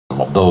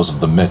baptism of those of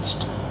the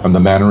midst, and the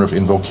manner of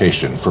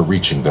invocation for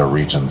reaching their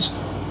regions.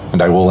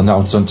 And I will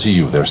announce unto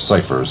you their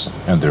ciphers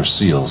and their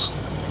seals.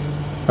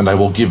 And I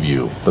will give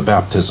you the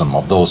baptism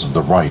of those of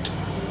the right,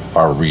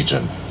 our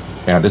region,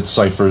 and its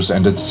ciphers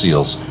and its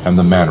seals, and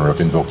the manner of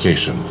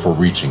invocation for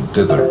reaching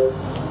thither.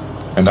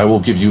 And I will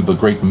give you the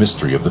great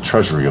mystery of the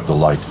treasury of the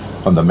light,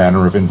 and the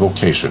manner of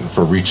invocation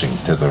for reaching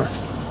thither.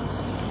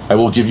 I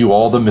will give you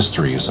all the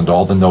mysteries and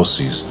all the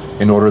gnosis,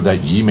 in order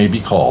that ye may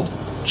be called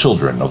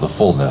children of the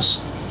fullness,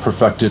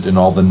 perfected in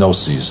all the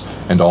gnosis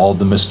and all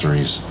the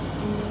mysteries.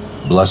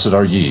 Blessed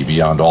are ye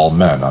beyond all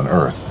men on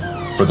earth,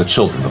 for the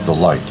children of the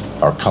light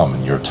are come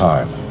in your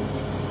time.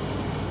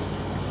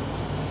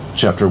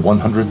 Chapter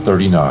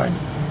 139.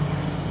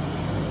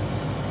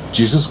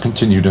 Jesus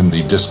continued in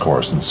the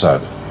discourse and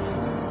said,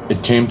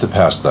 It came to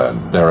pass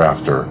then,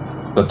 thereafter,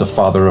 that the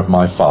father of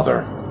my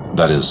father,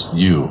 that is,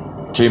 you,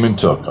 came and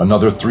took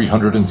another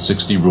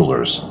 360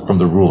 rulers from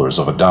the rulers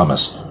of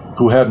Adamas,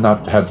 who had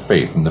not had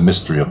faith in the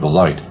mystery of the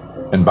light,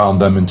 and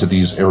bound them into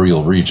these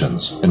aerial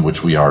regions, in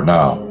which we are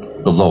now,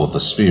 below the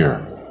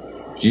sphere.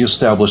 He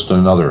established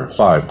another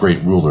 5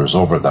 great rulers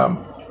over them,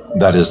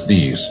 that is,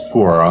 these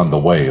who are on the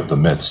way of the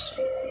midst.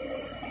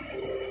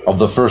 Of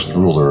the first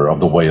ruler of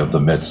the way of the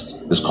midst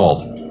is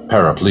called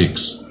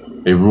Paraplix,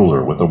 a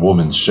ruler with a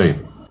woman's shape,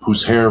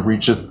 whose hair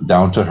reacheth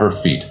down to her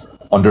feet,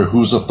 under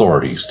whose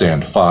authority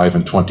stand 25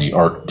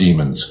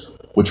 archdemons,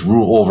 which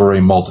rule over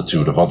a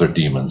multitude of other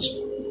demons.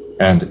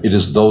 And it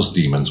is those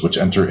demons which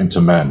enter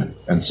into men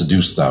and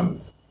seduce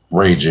them,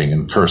 raging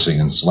and cursing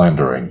and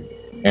slandering.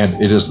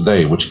 And it is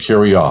they which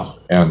carry off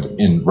and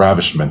in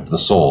ravishment the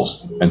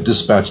souls, and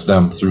dispatch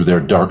them through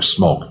their dark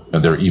smoke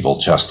and their evil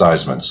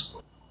chastisements.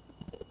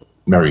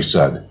 Mary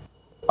said,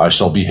 I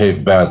shall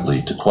behave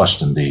badly to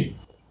question thee.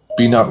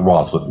 Be not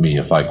wroth with me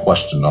if I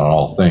question on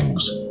all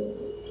things.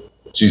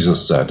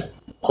 Jesus said,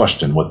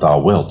 Question what thou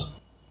wilt.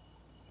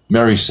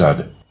 Mary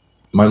said,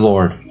 My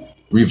Lord,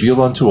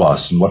 reveal unto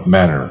us in what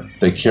manner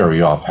they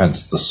carry off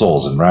hence the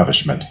souls in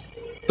ravishment,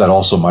 that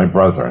also my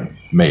brethren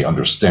may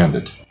understand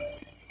it.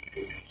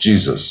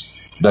 Jesus,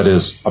 that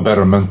is,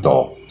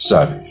 Aberamento,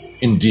 said,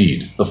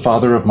 Indeed, the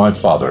father of my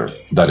father,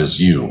 that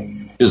is you,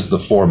 is the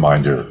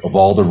foreminder of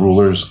all the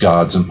rulers,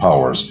 gods, and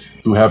powers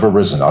who have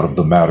arisen out of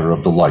the matter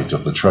of the light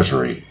of the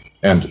treasury.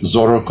 And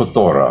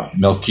Zorokotora,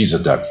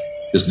 Melchizedek,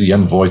 is the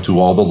envoy to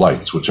all the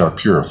lights which are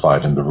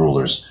purified in the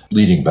rulers,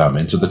 leading them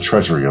into the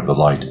treasury of the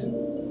light.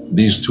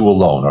 These 2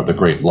 alone are the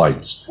great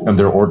lights, and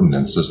their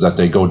ordinance is that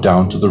they go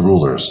down to the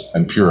rulers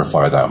and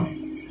purify them,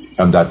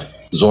 and that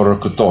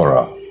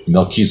Zorokotora,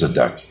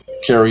 Melchizedek,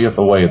 carrieth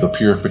away the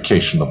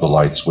purification of the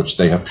lights which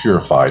they have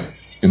purified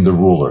in the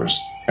rulers,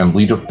 and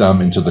leadeth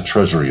them into the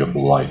treasury of the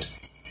light.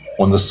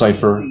 When the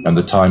cipher and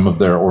the time of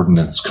their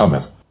ordinance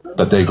cometh,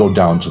 that they go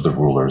down to the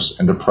rulers,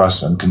 and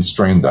oppress and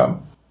constrain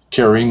them,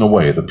 carrying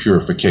away the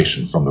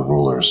purification from the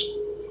rulers.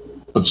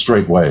 But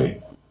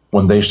straightway,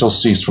 when they shall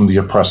cease from the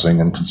oppressing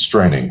and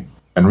constraining,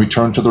 and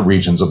return to the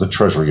regions of the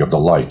treasury of the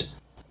light,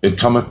 it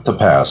cometh to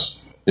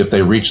pass, if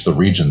they reach the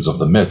regions of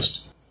the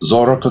midst,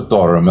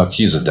 Zorokotora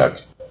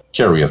Melchizedek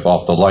carrieth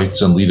off the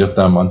lights, and leadeth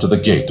them unto the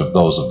gate of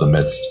those of the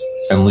midst,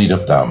 and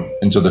leadeth them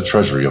into the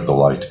treasury of the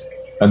light,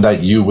 and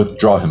that you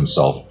withdraw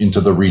himself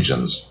into the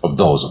regions of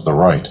those of the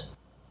right.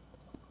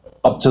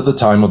 Up to the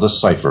time of the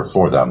cipher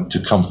for them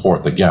to come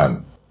forth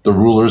again, the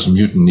rulers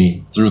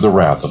mutiny through the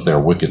wrath of their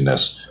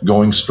wickedness,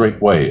 going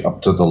straightway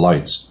up to the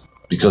lights,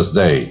 because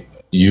they,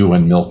 you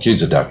and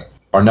Melchizedek,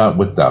 are not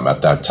with them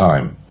at that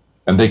time,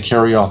 and they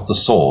carry off the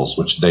souls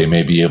which they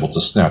may be able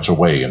to snatch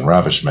away in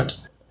ravishment,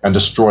 and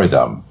destroy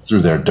them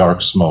through their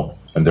dark smoke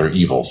and their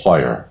evil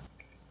fire.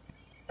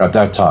 At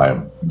that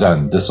time,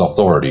 then this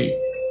authority,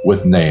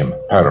 with name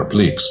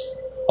Paraplix,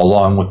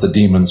 along with the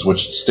demons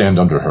which stand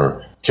under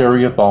her,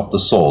 carrieth off the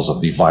souls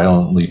of the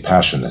violently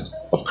passionate,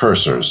 of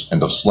cursers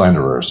and of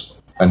slanderers,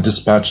 and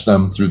dispatch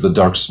them through the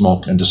dark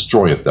smoke, and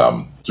destroyeth them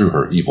through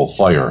her evil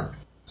fire,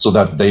 so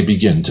that they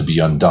begin to be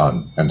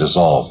undone and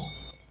dissolved.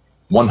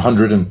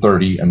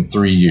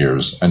 133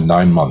 years and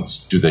 9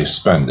 months do they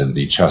spend in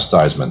the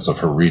chastisements of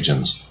her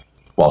regions,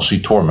 while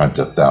she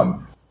tormenteth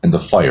them in the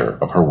fire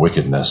of her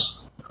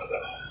wickedness.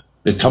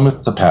 It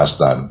cometh to pass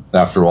then,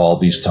 after all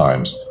these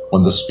times,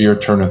 when the sphere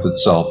turneth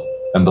itself,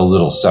 and the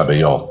little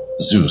Sabaoth,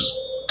 Zeus,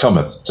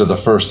 cometh to the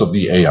first of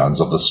the aeons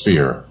of the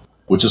sphere,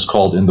 which is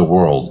called in the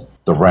world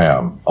the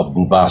ram of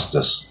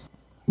Bubastis,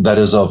 that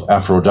is of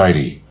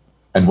Aphrodite.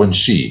 And when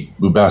she,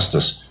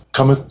 Bubastis,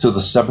 cometh to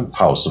the 7th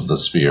house of the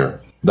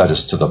sphere, that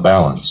is to the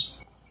balance,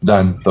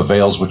 then the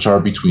veils which are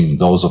between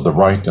those of the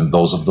right and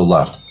those of the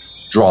left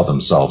draw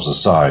themselves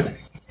aside,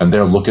 and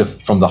there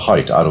looketh from the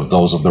height out of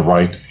those of the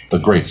right the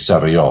great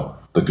Sabaoth,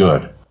 the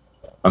good.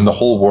 And the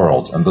whole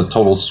world and the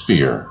total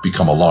sphere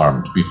become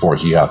alarmed before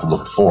he hath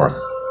looked forth,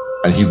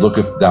 and he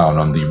looketh down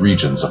on the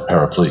regions of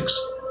Paraplix,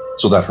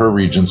 so that her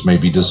regions may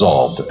be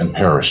dissolved and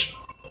perish,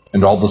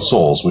 and all the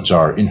souls which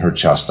are in her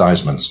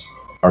chastisements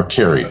are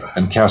carried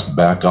and cast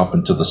back up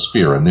into the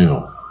sphere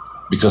anew,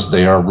 because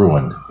they are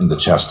ruined in the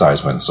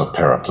chastisements of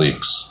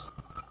Paraplix.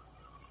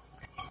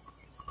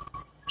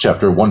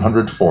 Chapter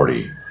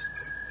 140.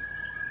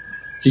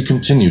 He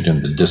continued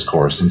in the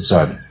discourse and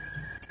said,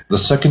 "The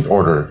second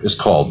order is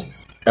called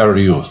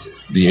Eriuth,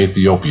 the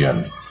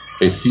Ethiopian,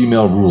 a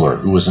female ruler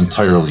who is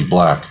entirely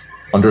black,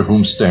 under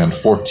whom stand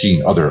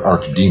 14 other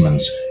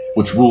archdemons,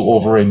 which rule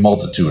over a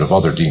multitude of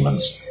other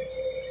demons.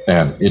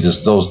 And it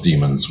is those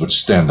demons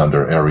which stand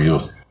under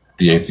Eriuth,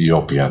 the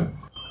Ethiopian,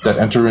 that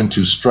enter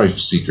into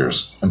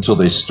strife-seekers until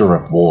they stir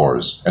up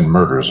wars and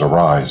murders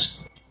arise,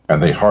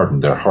 and they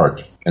harden their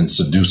heart and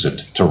seduce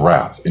it to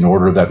wrath in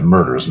order that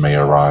murders may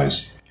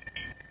arise.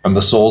 And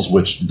the souls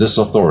which this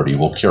authority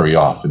will carry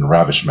off in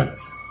ravishment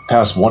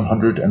pass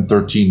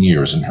 113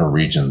 years in her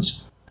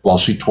regions, while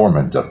she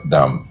tormenteth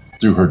them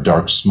through her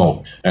dark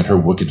smoke and her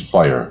wicked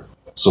fire,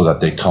 so that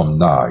they come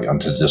nigh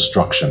unto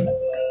destruction.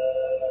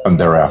 And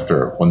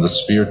thereafter, when the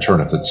sphere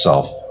turneth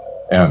itself,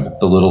 and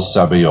the little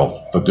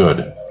Sabaoth, the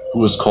good,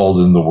 who is called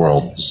in the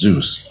world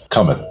Zeus,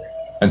 cometh,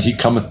 and he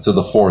cometh to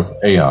the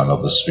fourth aeon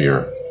of the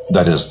sphere,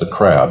 that is, the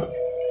crab,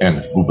 and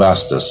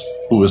Bubastis,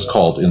 who is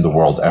called in the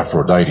world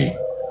Aphrodite,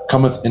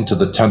 cometh into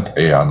the 10th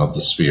aeon of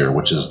the sphere,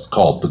 which is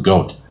called the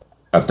goat.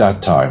 At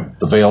that time,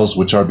 the veils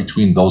which are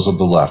between those of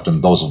the left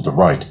and those of the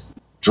right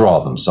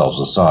draw themselves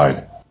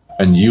aside,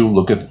 and you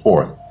looketh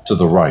forth to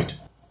the right.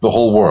 The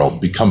whole world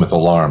becometh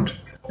alarmed,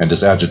 and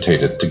is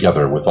agitated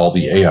together with all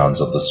the aeons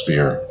of the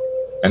sphere.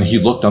 And he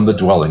looked on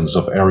the dwellings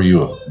of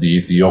Eriuth the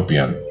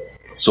Ethiopian,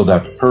 so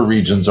that her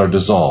regions are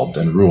dissolved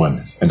and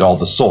ruined, and all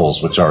the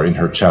souls which are in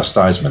her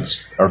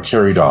chastisements are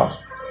carried off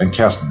and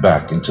cast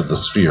back into the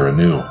sphere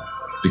anew,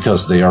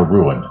 because they are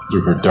ruined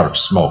through her dark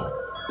smoke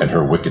and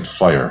her wicked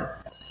fire."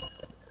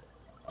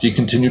 He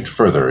continued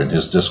further in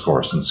his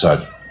discourse and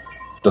said,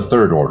 "The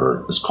third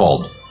order is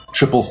called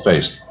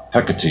Triple-Faced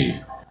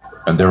Hecate,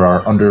 and there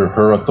are under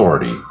her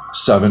authority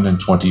 27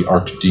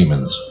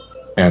 archdemons,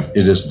 and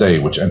it is they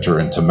which enter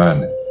into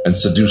men, and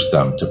seduce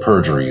them to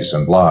perjuries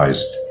and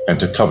lies, and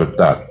to covet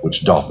that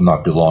which doth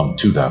not belong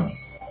to them.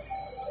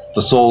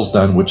 The souls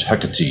then which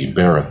Hecate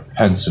beareth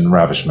hence in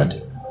ravishment,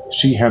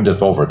 she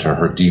handeth over to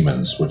her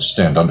demons which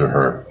stand under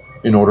her,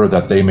 in order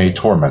that they may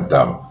torment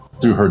them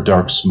through her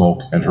dark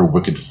smoke and her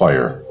wicked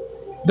fire,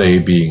 they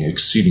being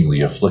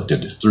exceedingly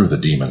afflicted through the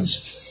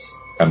demons.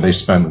 And they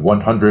spend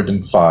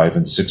 105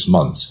 and 6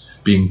 months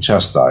being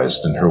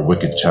chastised in her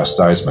wicked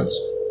chastisements,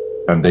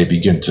 and they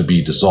begin to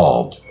be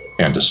dissolved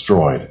and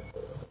destroyed.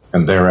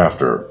 And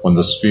thereafter, when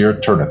the sphere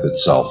turneth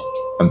itself,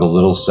 and the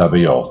little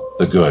Sabaoth,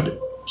 the good,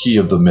 he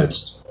of the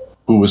midst,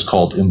 who is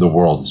called in the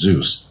world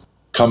Zeus,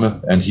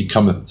 cometh, and he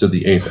cometh to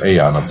the 8th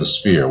aeon of the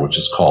sphere, which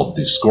is called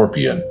the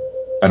Scorpion.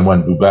 And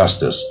when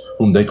Bubastis,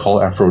 whom they call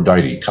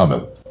Aphrodite,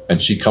 cometh,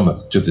 and she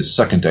cometh to the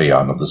 2nd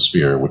aeon of the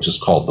sphere, which is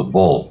called the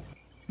Bull,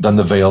 then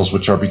the veils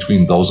which are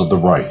between those of the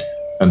right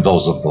and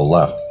those of the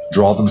left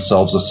draw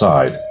themselves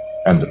aside,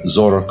 and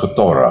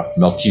Zorokothora,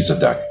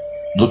 Melchizedek,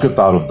 looketh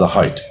out of the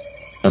height,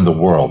 and the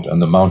world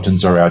and the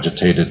mountains are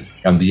agitated,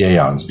 and the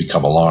aeons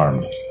become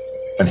alarmed.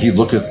 And he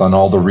looketh on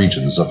all the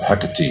regions of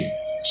Hecate,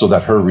 so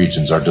that her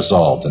regions are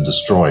dissolved and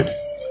destroyed,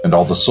 and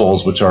all the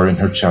souls which are in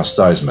her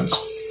chastisements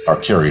are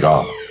carried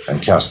off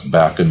and cast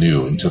back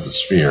anew into the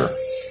sphere,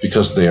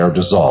 because they are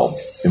dissolved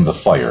in the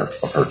fire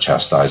of her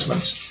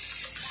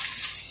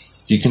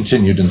chastisements." He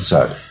continued and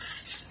said,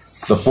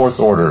 "The fourth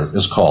order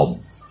is called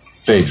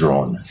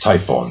Phadron,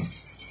 Typhon,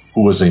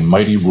 who is a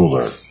mighty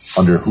ruler,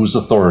 under whose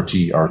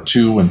authority are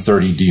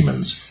 32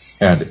 demons,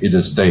 and it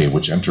is they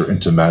which enter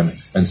into men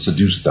and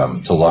seduce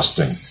them to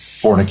lusting,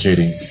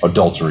 fornicating,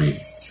 adultery,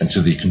 and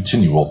to the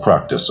continual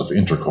practice of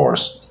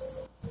intercourse.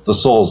 The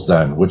souls,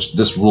 then, which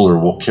this ruler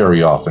will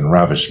carry off in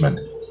ravishment,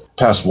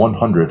 pass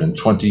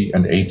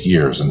 128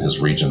 years in his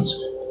regions,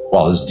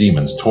 while his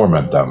demons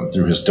torment them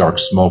through his dark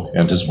smoke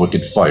and his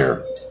wicked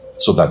fire,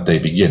 so that they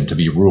begin to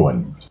be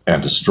ruined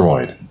and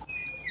destroyed.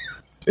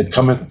 It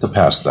cometh to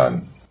pass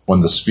then,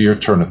 when the sphere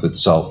turneth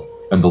itself,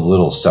 and the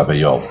little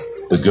Sabaoth,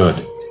 the good,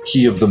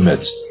 he of the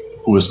midst,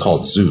 who is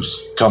called Zeus,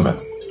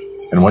 cometh,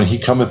 and when he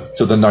cometh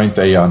to the 9th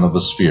aeon of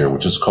the sphere,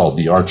 which is called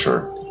the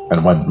Archer,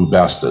 and when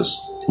Bubastis,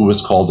 who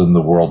is called in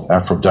the world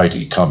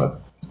Aphrodite, cometh,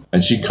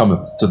 and she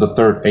cometh to the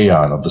 3rd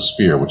aeon of the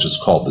sphere, which is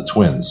called the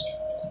Twins,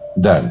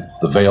 then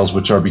the veils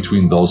which are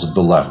between those of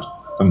the left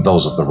and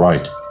those of the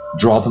right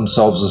draw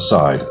themselves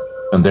aside,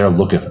 and there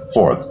looketh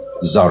forth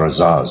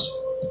Zarazaz,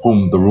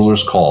 whom the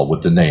rulers call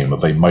with the name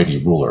of a mighty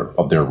ruler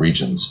of their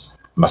regions,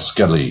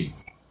 Maskeli.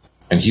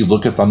 And he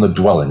looketh on the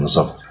dwellings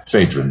of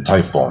Phadron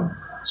Typhon,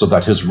 so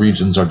that his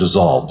regions are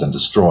dissolved and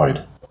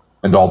destroyed,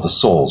 and all the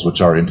souls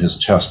which are in his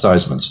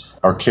chastisements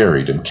are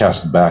carried and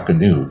cast back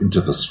anew into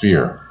the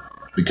sphere,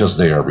 because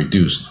they are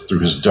reduced through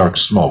his dark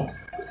smoke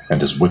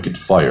and his wicked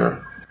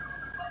fire."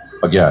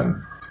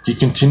 Again, he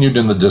continued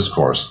in the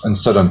discourse, and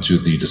said unto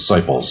the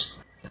disciples,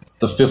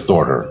 "The fifth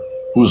order,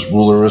 whose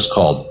ruler is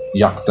called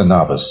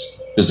Yakthanabus,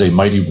 is a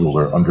mighty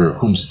ruler under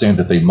whom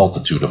standeth a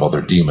multitude of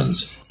other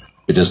demons.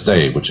 It is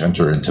they which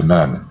enter into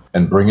men,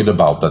 and bring it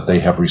about that they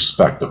have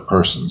respect of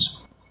persons,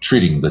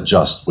 treating the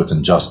just with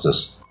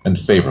injustice, and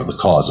favor the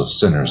cause of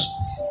sinners,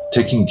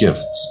 taking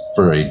gifts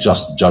for a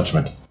just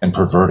judgment, and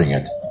perverting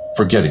it,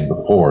 forgetting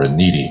the poor and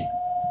needy.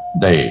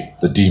 They,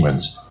 the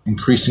demons,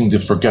 increasing the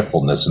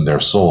forgetfulness in their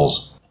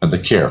souls, and the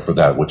care for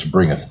that which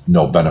bringeth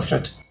no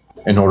benefit,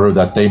 in order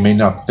that they may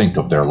not think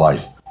of their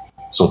life,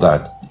 so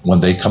that, when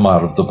they come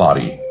out of the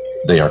body,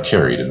 they are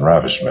carried in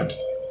ravishment.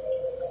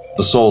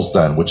 The souls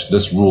then which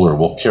this ruler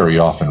will carry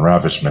off in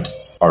ravishment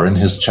are in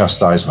his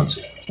chastisements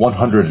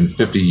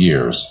 150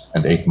 years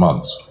and 8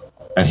 months,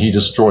 and he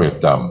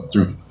destroyeth them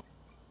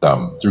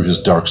through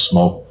his dark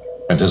smoke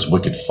and his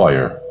wicked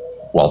fire,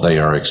 while they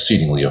are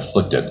exceedingly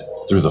afflicted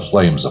through the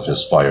flames of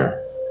his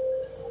fire.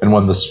 And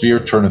when the sphere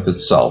turneth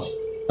itself,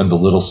 and the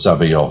little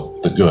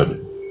Sabaoth, the good,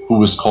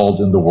 who is called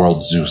in the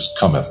world Zeus,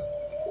 cometh,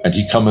 and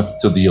he cometh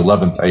to the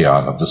 11th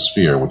aeon of the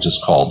sphere which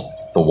is called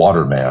the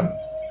Water-man,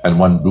 and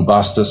when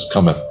Bubastis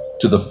cometh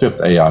to the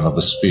 5th aeon of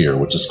the sphere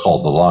which is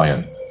called the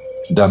Lion,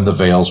 then the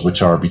veils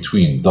which are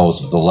between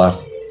those of the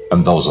left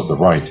and those of the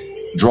right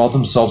draw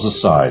themselves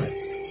aside,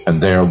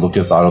 and there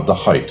looketh out of the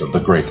height of the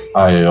great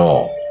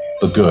Aiol,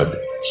 the good,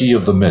 he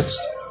of the midst,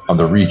 on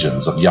the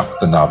regions of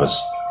Yakthanabis,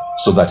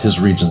 so that his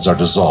regions are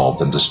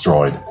dissolved and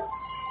destroyed.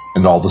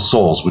 And all the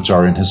souls which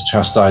are in his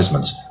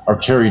chastisements are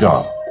carried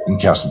off and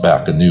cast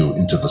back anew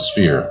into the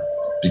sphere,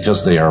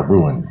 because they are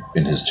ruined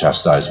in his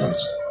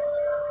chastisements.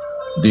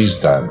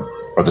 These, then,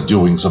 are the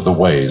doings of the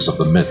ways of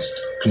the midst,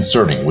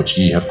 concerning which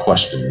ye have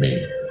questioned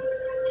me.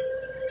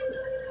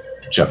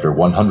 Chapter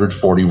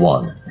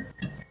 141.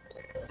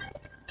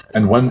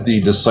 And when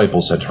the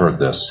disciples had heard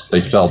this,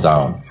 they fell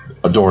down,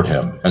 adored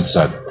him, and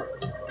said,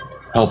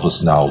 Help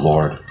us now,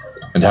 Lord,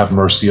 and have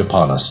mercy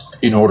upon us,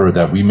 in order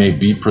that we may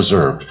be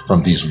preserved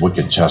from these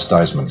wicked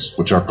chastisements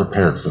which are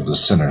prepared for the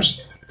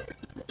sinners.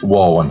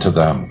 Woe unto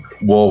them!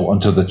 Woe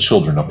unto the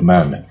children of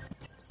men!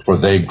 For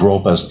they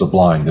grope as the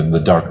blind in the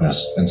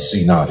darkness, and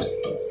see not.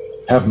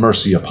 Have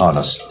mercy upon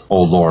us,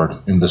 O Lord,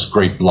 in this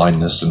great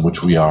blindness in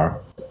which we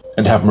are,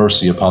 and have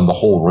mercy upon the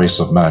whole race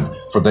of men,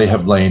 for they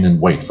have lain in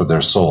wait for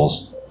their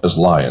souls, as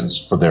lions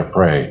for their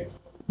prey,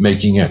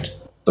 making it,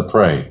 the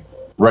prey,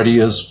 ready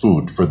as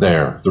food for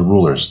the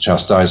rulers'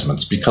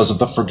 chastisements, because of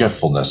the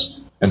forgetfulness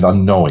and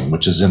unknowing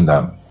which is in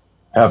them.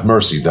 Have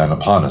mercy then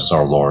upon us,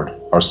 our Lord,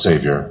 our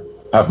Savior.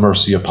 Have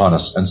mercy upon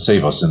us, and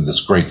save us in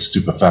this great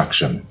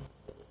stupefaction.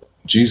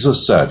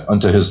 Jesus said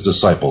unto his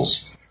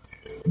disciples,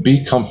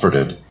 Be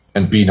comforted,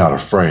 and be not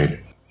afraid,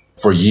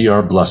 for ye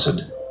are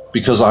blessed,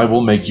 because I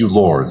will make you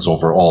lords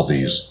over all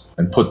these,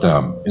 and put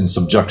them in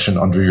subjection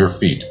under your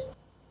feet.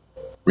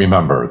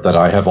 Remember that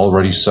I have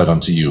already said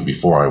unto you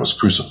before I was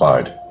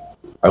crucified,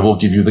 I will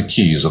give you the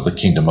keys of the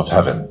kingdom of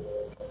heaven.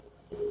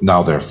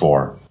 Now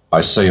therefore,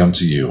 I say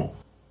unto you,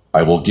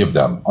 I will give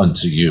them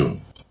unto you.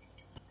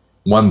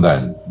 When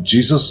then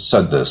Jesus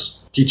said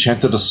this, he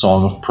chanted a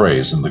song of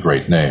praise in the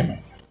great name.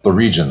 The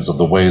regions of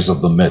the ways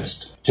of the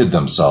midst hid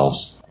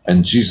themselves,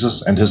 and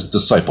Jesus and his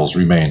disciples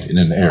remained in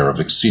an air of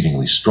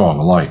exceedingly strong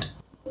light.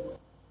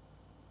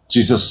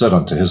 Jesus said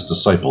unto his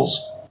disciples,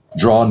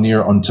 Draw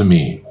near unto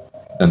me.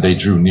 And they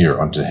drew near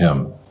unto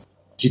him.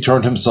 He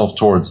turned himself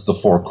towards the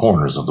four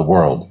corners of the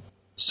world,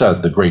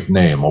 said the great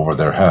name over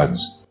their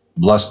heads,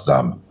 blessed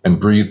them, and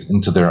breathed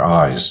into their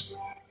eyes.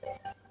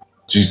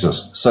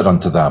 Jesus said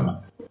unto them,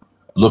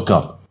 Look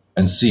up,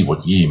 and see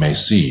what ye may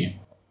see.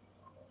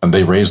 And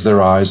they raised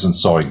their eyes, and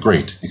saw a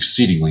great,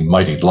 exceedingly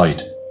mighty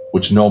light,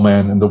 which no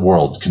man in the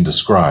world can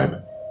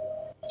describe.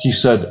 He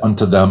said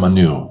unto them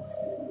anew,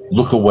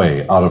 Look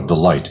away out of the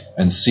light,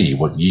 and see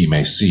what ye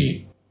may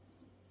see.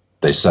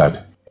 They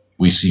said,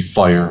 We see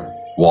fire,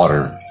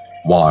 water,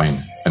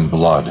 wine, and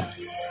blood.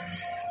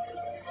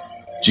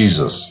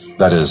 Jesus,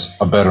 that is,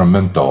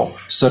 Aberamento,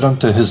 said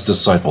unto his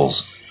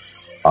disciples,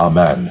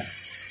 Amen.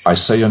 I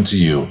say unto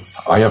you,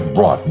 I have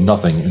brought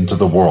nothing into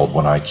the world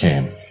when I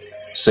came,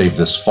 save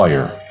this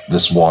fire,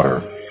 this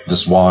water,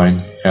 this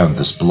wine, and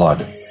this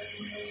blood.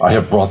 I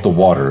have brought the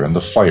water and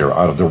the fire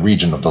out of the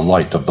region of the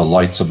light of the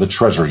lights of the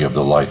treasury of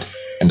the light,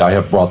 and I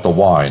have brought the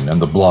wine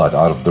and the blood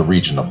out of the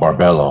region of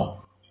Barbelo.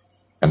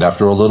 And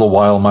after a little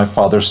while my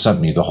Father sent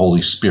me the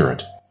Holy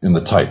Spirit, in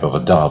the type of a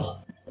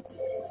dove.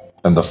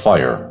 And the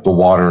fire, the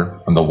water,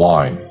 and the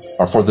wine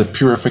are for the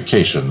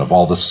purification of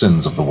all the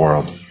sins of the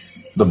world.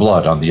 The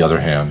blood, on the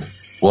other hand,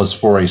 was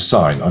for a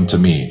sign unto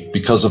me,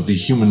 because of the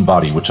human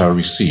body which I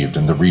received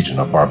in the region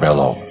of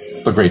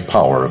Barbelo, the great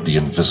power of the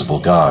invisible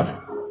God.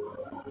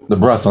 The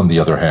breath, on the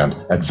other hand,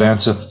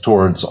 advanceth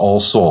towards all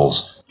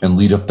souls, and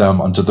leadeth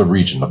them unto the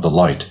region of the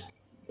light.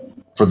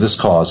 For this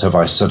cause have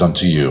I said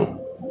unto you,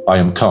 I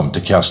am come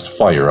to cast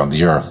fire on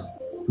the earth.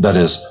 That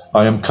is,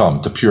 I am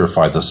come to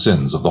purify the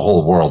sins of the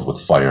whole world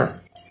with fire.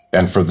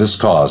 And for this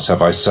cause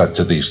have I said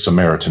to the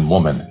Samaritan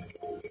woman,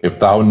 If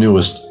thou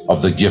knewest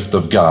of the gift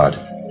of God,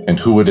 and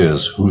who it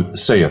is who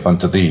saith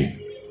unto thee,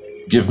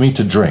 Give me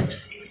to drink,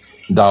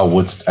 thou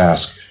wouldst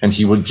ask, and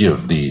he would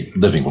give thee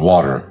living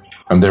water,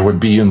 and there would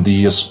be in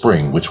thee a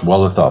spring which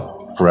welleth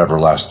up for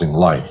everlasting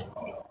life.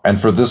 And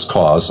for this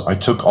cause I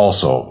took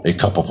also a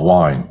cup of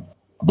wine,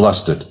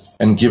 blessed it,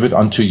 and give it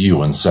unto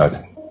you, and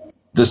said,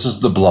 This is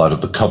the blood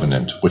of the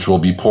covenant which will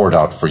be poured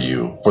out for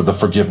you for the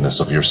forgiveness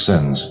of your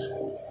sins.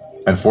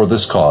 And for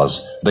this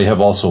cause they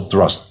have also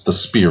thrust the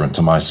spear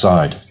into my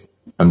side,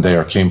 and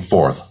there came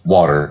forth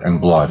water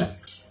and blood.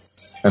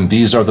 And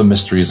these are the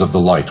mysteries of the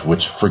light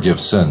which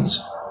forgive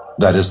sins.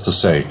 That is to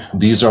say,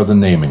 these are the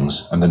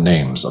namings and the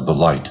names of the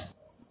light.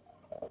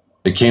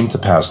 It came to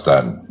pass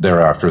then,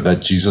 thereafter,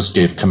 that Jesus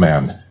gave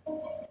command,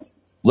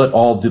 "Let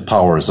all the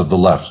powers of the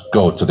left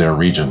go to their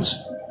regions."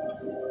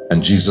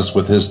 And Jesus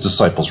with his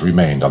disciples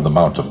remained on the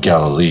Mount of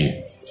Galilee.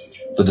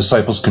 The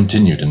disciples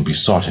continued and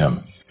besought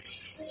him,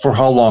 "For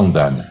how long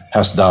then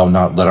hast thou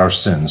not let our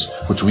sins,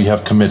 which we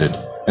have committed,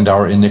 and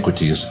our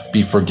iniquities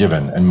be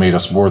forgiven, and made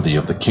us worthy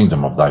of the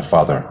kingdom of thy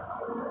Father?"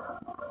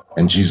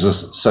 And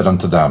Jesus said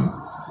unto them,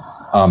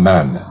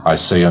 "Amen, I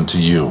say unto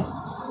you,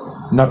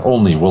 not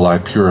only will I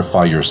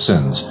purify your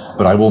sins,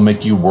 but I will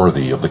make you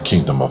worthy of the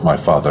kingdom of my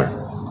Father.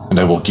 And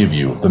I will give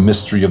you the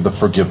mystery of the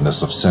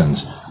forgiveness of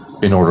sins,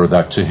 in order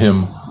that to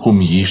him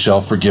whom ye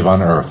shall forgive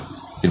on earth,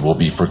 it will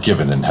be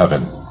forgiven in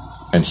heaven,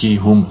 and he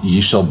whom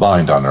ye shall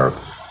bind on earth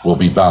will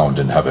be bound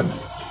in heaven.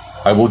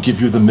 I will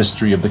give you the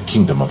mystery of the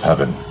kingdom of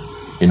heaven,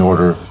 in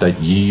order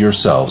that ye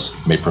yourselves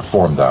may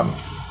perform them,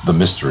 the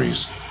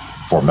mysteries,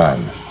 for men."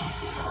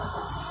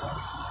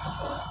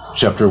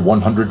 Chapter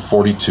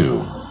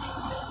 142.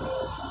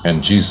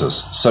 And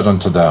Jesus said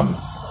unto them,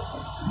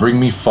 "Bring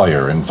me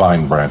fire and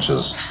vine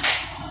branches."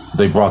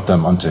 They brought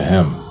them unto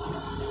him.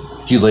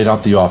 He laid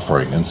out the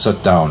offering and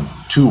set down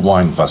 2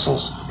 wine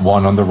vessels,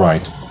 one on the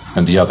right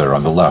and the other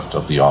on the left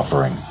of the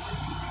offering.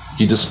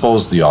 He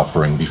disposed the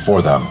offering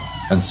before them,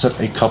 and set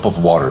a cup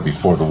of water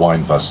before the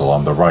wine vessel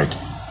on the right,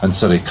 and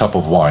set a cup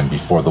of wine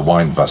before the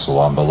wine vessel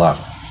on the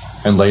left,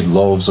 and laid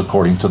loaves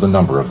according to the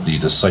number of the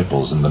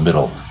disciples in the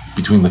middle,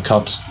 between the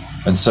cups,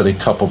 and set a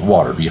cup of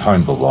water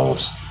behind the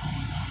loaves.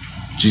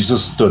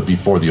 Jesus stood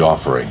before the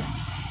offering,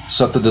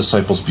 set the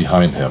disciples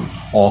behind him,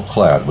 all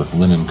clad with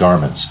linen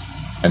garments,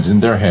 and in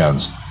their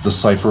hands the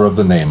cipher of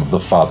the name of the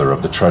Father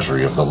of the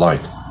treasury of the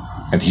light.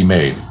 And he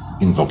made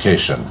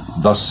invocation,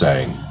 thus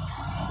saying,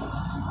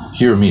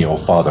 "Hear me, O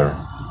Father,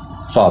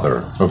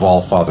 Father of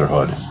all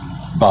fatherhood,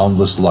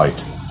 boundless light.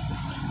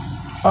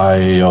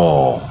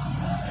 I-O,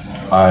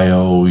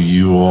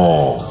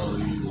 I-O-U-O,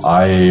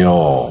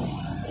 I-O,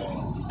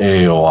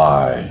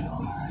 A-O-I,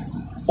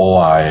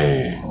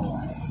 O-I,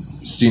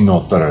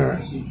 Sinoter,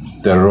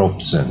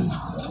 Teropsin,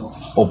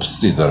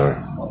 Obstider,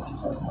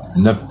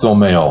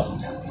 Neptomeo,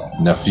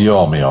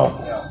 Nephiomeo,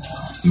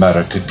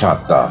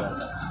 Merakakata,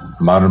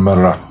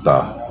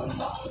 Marmarata,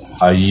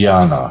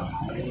 Ayana,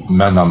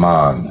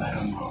 Menaman,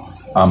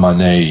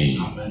 Amanei,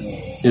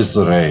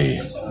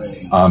 Israel,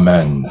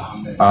 Amen,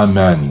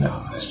 Amen,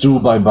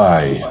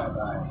 Stubai-bai,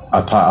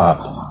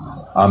 Apaap,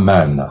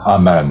 Amen,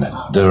 Amen,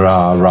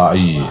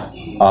 Dera-rai,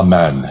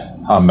 Amen,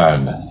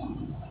 Amen,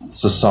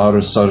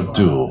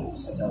 Sasar-sartu,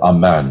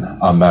 Amen,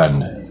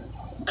 Amen,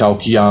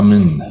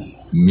 Kaukiamin,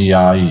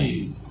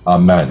 Miai,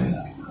 Amen,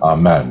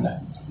 Amen,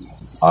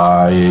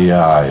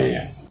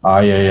 Ai,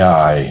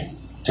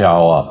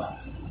 Teawap,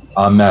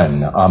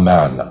 Amen,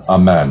 Amen,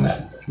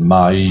 Amen,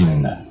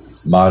 Main,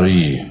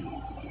 Mari,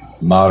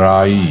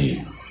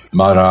 Marai,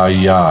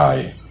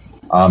 Maraiai,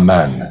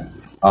 Amen,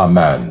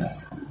 Amen,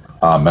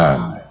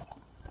 Amen.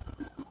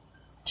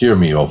 Hear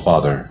me, O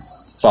Father,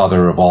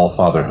 Father of all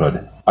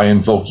fatherhood. I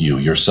invoke you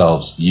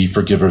yourselves, ye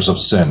forgivers of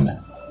sin,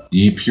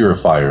 ye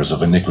purifiers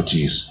of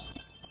iniquities.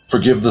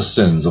 Forgive the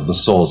sins of the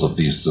souls of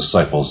these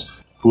disciples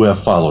who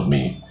have followed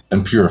me,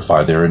 and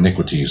purify their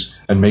iniquities,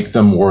 and make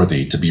them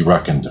worthy to be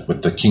reckoned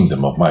with the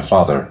kingdom of my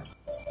Father,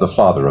 the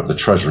Father of the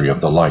treasury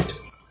of the light.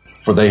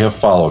 For they have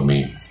followed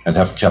me, and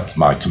have kept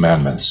my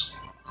commandments.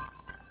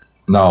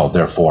 Now,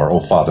 therefore,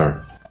 O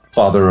Father,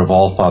 Father of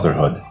all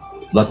fatherhood,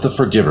 let the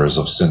forgivers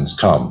of sins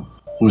come,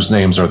 whose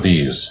names are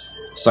these: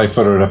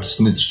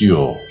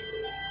 Saifarapsnitio,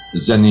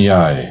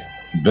 Zeniai,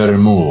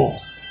 Beremu,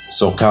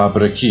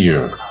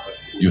 Sokabrekir,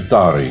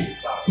 Yutari,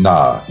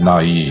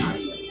 Nai,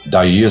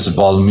 Dais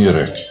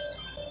Balmirik,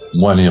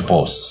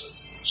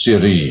 Muanipos,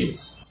 Shiri,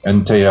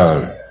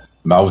 Entear,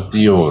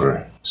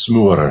 Mautior,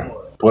 Smur,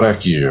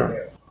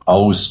 Porekir,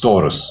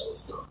 Austorus,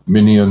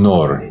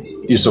 Minionor,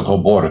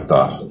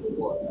 Isokoborta.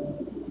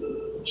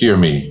 Hear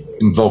me,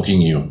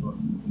 invoking you.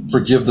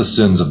 Forgive the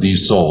sins of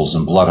these souls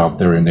and blot out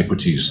their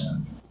iniquities.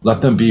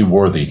 Let them be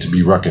worthy to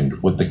be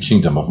reckoned with the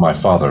kingdom of my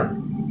Father,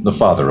 the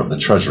Father of the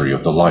treasury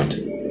of the light.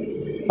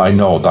 I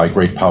know thy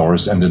great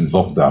powers and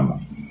invoke them.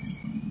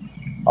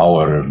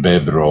 Our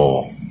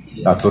Bebro,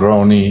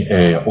 Atroni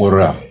e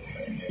Oref,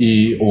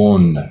 I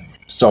un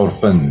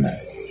Storfen,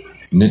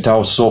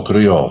 Nitau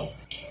Sokriov,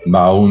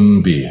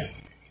 Maunbi,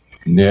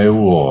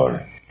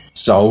 Neuor,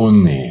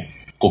 Sauni,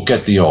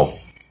 Koketiov,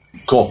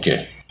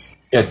 Koke,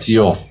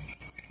 Etiof,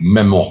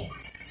 Memok,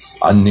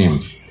 Anim.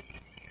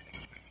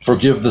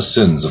 Forgive the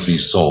sins of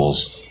these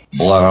souls,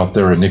 blot out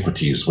their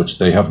iniquities which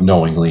they have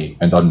knowingly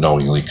and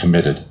unknowingly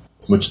committed,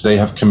 which they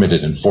have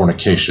committed in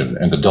fornication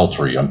and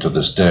adultery unto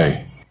this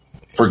day.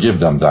 Forgive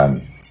them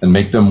then, and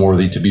make them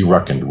worthy to be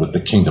reckoned with the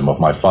kingdom of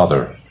my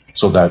Father,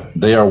 so that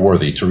they are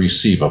worthy to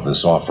receive of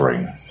this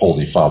offering,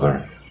 Holy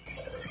Father.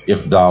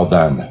 If thou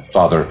then,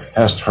 Father,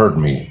 hast heard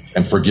me,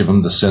 and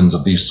forgiven the sins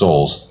of these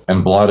souls,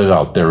 and blotted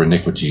out their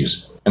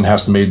iniquities, and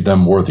hast made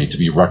them worthy to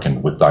be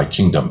reckoned with thy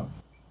kingdom,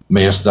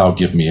 mayest thou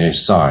give me a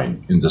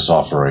sign in this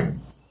offering.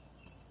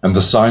 And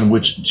the sign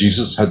which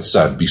Jesus had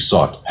said be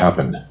sought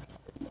happened.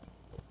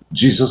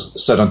 Jesus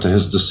said unto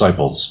his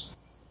disciples,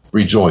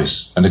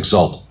 Rejoice and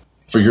exult,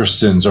 for your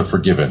sins are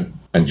forgiven,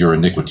 and your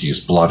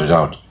iniquities blotted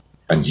out,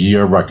 and ye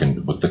are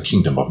reckoned with the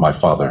kingdom of my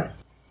Father.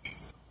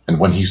 And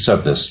when he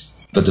said this,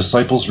 the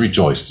disciples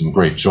rejoiced in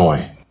great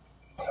joy.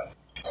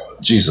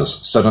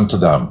 Jesus said unto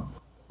them,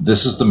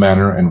 This is the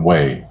manner and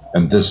way,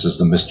 and this is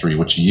the mystery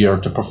which ye are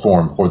to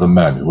perform for the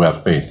men who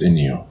have faith in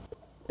you,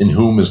 in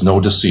whom is no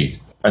deceit,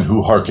 and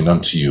who hearken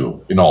unto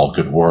you in all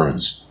good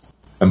words.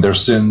 And their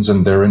sins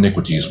and their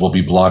iniquities will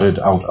be blotted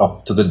out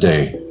up to the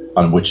day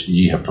on which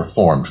ye have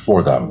performed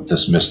for them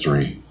this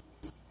mystery.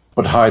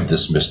 But hide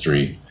this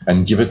mystery,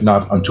 and give it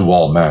not unto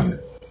all men,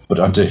 but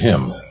unto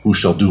him who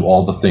shall do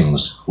all the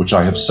things which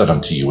I have said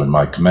unto you in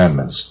my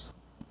commandments.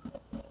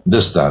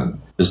 This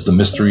then is the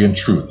mystery and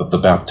truth of the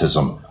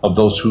baptism of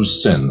those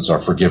whose sins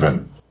are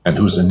forgiven, and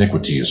whose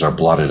iniquities are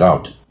blotted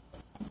out.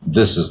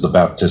 This is the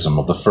baptism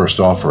of the first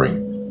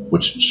offering,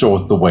 which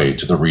showeth the way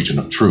to the region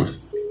of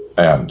truth,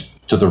 and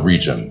to the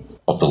region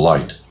of the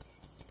light.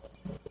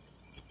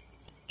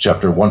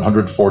 Chapter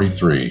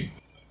 143.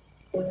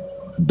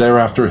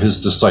 Thereafter his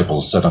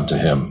disciples said unto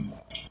him,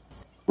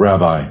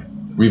 Rabbi,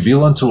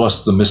 reveal unto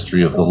us the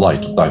mystery of the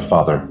light of thy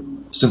Father,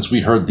 since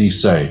we heard thee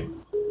say,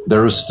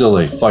 There is still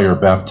a fire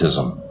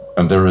baptism,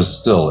 and there is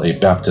still a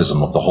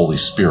baptism of the Holy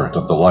Spirit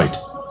of the light,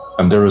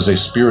 and there is a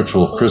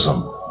spiritual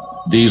chrism.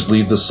 These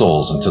lead the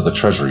souls into the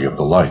treasury of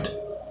the light.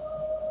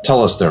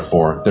 Tell us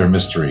therefore their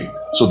mystery,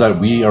 so that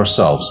we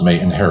ourselves may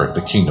inherit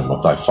the kingdom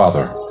of thy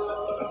Father.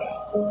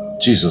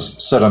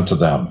 Jesus said unto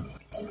them,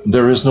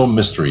 There is no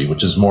mystery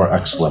which is more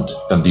excellent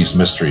than these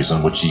mysteries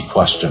in which ye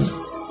question,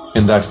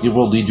 in that it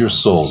will lead your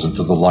souls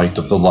into the light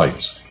of the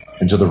lights,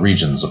 into the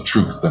regions of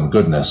truth and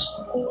goodness,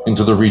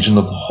 into the region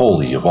of the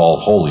holy of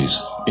all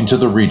holies, into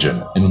the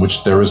region in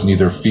which there is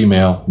neither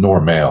female nor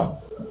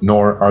male,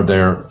 nor are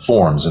there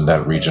forms in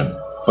that region,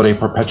 but a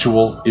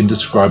perpetual,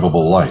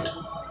 indescribable light.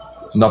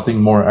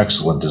 Nothing more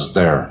excellent is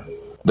there,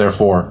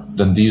 therefore,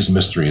 than these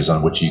mysteries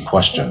on which ye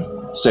question,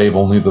 save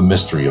only the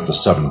mystery of the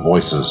 7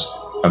 voices,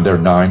 and their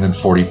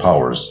 49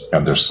 powers,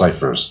 and their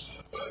ciphers.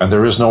 And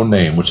there is no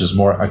name which is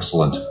more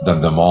excellent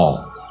than them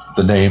all,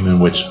 the name in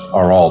which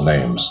are all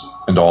names,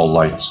 and all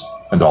lights,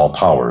 and all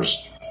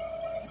powers.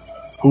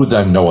 Who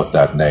then knoweth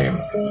that name,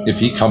 if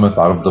he cometh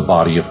out of the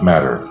body of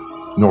matter,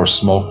 nor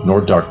smoke,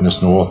 nor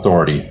darkness, nor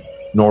authority,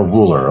 nor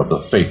ruler of the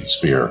faith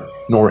sphere,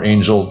 nor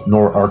angel,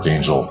 nor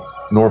archangel,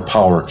 nor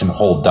power can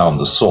hold down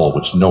the soul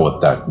which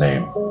knoweth that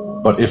name.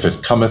 But if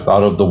it cometh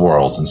out of the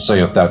world, and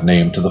saith that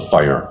name to the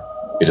fire,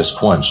 it is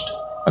quenched,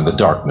 and the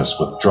darkness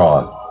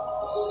withdraweth.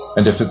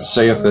 And if it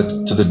saith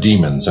it to the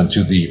demons, and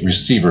to the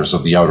receivers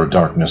of the outer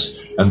darkness,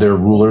 and their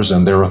rulers,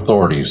 and their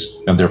authorities,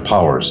 and their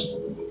powers,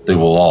 they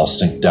will all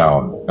sink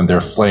down, and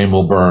their flame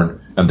will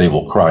burn, and they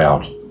will cry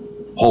out,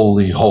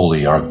 Holy,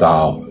 holy art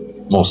thou,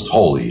 most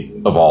holy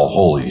of all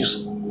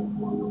holies.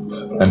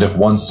 And if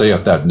one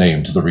saith that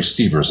name to the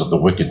receivers of the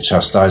wicked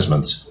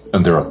chastisements,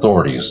 and their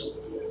authorities,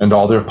 and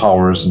all their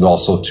powers, and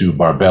also to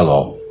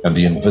Barbelo, and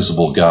the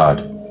invisible God,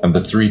 and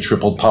the 3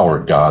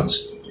 triple-powered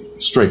gods,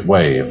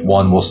 straightway, if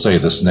one will say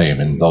this name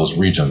in those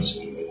regions,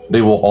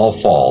 they will all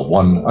fall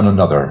one on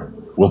another,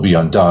 will be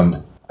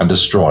undone and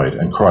destroyed,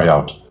 and cry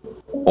out,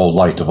 O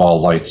light of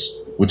all lights,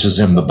 which is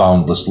in the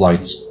boundless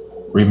lights,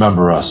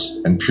 remember us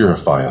and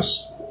purify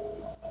us.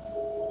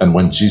 And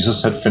when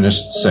Jesus had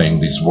finished saying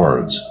these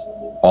words,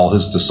 all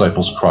his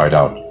disciples cried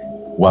out,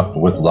 wept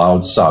with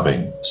loud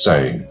sobbing,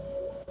 saying,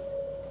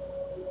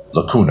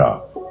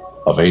 Lacuna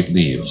of 8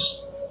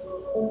 leaves.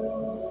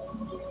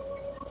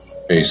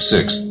 A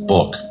 6th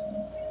book.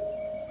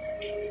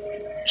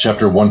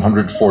 Chapter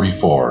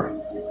 144.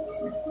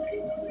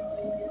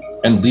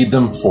 And lead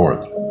them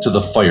forth to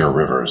the fire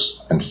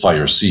rivers and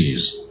fire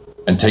seas,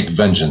 and take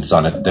vengeance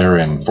on it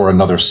therein for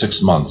another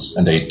 6 months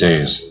and 8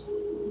 days.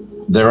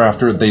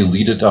 Thereafter they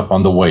lead it up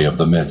on the way of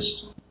the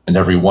midst, and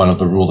every one of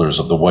the rulers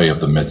of the way of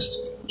the midst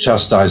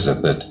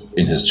chastiseth it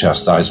in his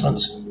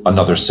chastisements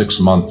another 6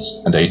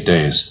 months and 8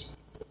 days.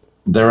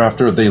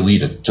 Thereafter they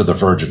lead it to the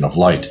Virgin of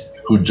Light,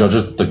 who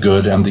judgeth the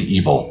good and the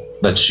evil,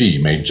 that she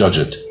may judge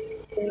it.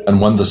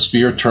 And when the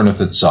sphere turneth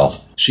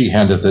itself, she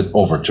handeth it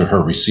over to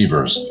her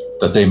receivers,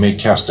 that they may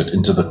cast it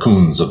into the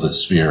coons of the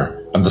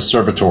sphere, and the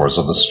servitors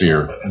of the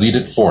sphere lead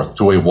it forth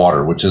to a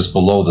water which is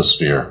below the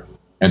sphere,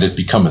 and it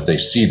becometh a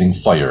seething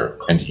fire,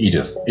 and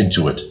eateth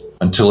into it,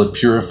 until it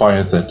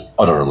purifieth it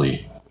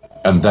utterly.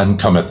 And then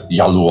cometh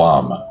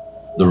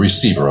Yaluam, the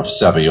receiver of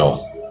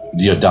Sabaoth,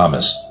 the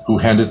Adamus, who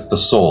handeth the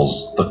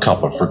souls the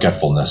cup of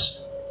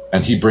forgetfulness,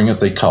 and he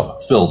bringeth a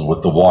cup filled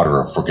with the water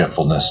of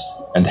forgetfulness,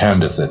 and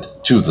handeth it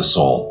to the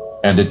soul,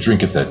 and it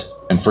drinketh it,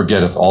 and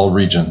forgetteth all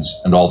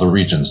regions, and all the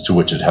regions to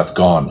which it hath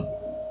gone.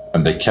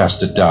 And they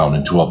cast it down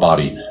into a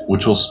body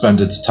which will spend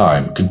its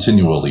time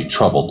continually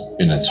troubled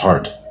in its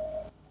heart.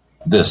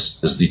 This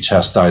is the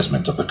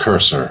chastisement of the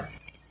curser."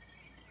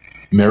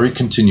 Mary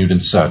continued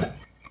and said,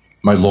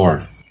 "My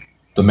Lord,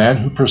 the man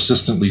who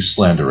persistently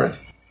slandereth,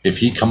 if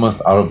he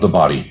cometh out of the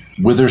body,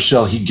 whither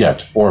shall he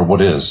get, or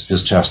what is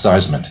his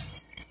chastisement?"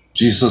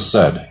 Jesus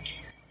said,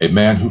 "A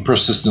man who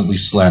persistently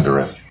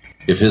slandereth,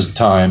 if his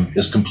time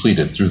is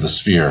completed through the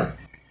sphere,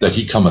 that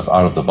he cometh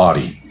out of the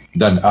body,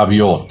 then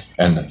Abiot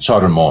and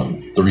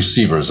Charamon, the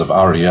receivers of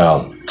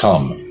Ariel,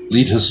 come,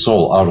 lead his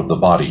soul out of the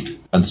body,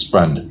 and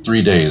spend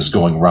 3 days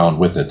going round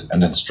with it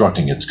and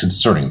instructing it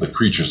concerning the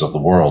creatures of the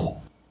world.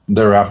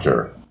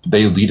 Thereafter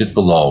they lead it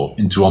below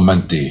into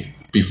Amenti,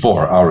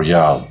 before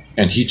Ariel,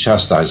 and he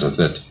chastiseth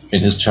it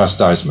in his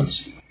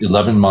chastisements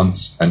 11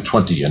 months and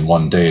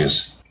 21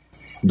 days.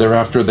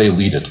 Thereafter they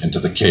lead it into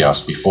the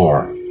chaos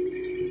before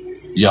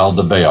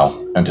Yaldabaoth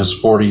and his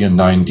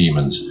 49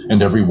 demons,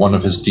 and every one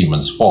of his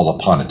demons fall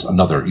upon it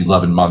another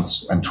 11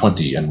 months and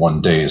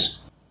 21 days,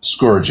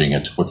 scourging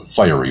it with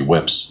fiery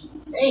whips.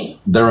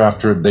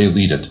 Thereafter they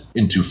lead it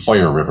into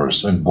fire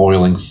rivers and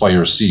boiling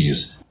fire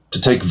seas, to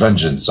take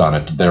vengeance on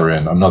it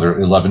therein another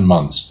 11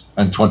 months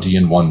and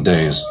 21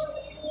 days.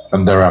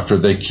 And thereafter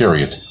they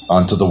carry it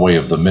unto the way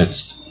of the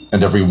midst,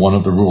 and every one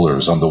of the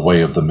rulers on the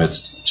way of the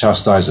midst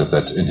chastiseth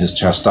it in his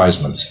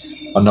chastisements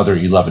another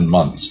 11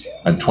 months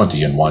and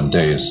 21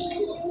 days.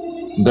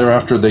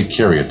 Thereafter they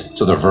carry it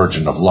to the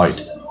Virgin of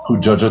Light, who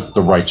judgeth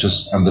the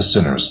righteous and the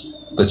sinners,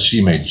 that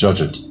she may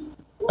judge it.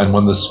 And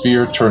when the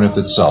sphere turneth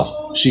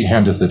itself, she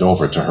handeth it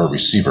over to her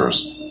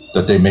receivers,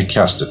 that they may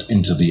cast it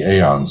into the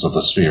aeons of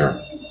the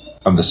sphere.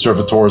 And the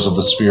servitors of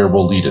the sphere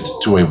will lead it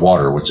to a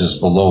water which is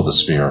below the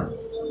sphere,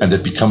 and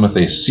it becometh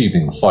a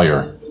seething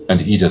fire,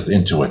 and eateth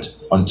into it,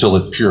 until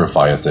it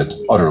purifieth it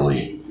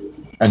utterly.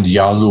 And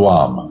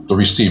Yaluam, the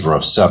receiver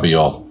of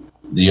Sabaoth,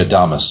 the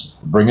Adamus,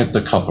 bringeth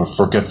the cup of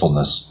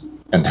forgetfulness,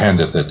 and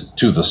handeth it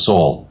to the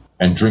soul,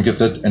 and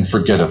drinketh it, and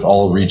forgetteth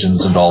all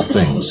regions and all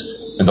things,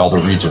 and all the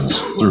regions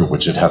through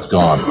which it hath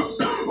gone.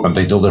 And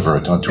they deliver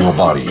it unto a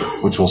body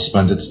which will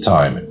spend its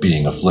time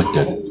being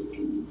afflicted.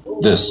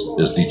 This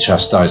is the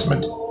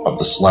chastisement of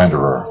the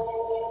slanderer.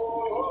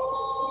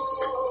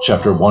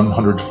 Chapter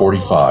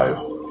 145.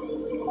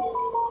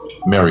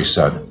 Mary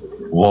said,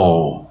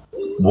 "Woe,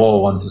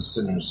 woe unto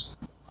sinners."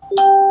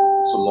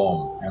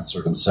 Salome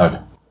answered and said,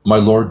 "My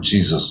Lord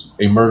Jesus,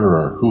 a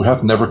murderer who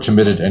hath never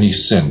committed any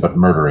sin but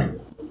murdering,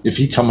 if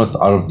he cometh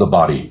out of the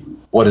body,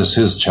 what is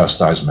his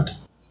chastisement?"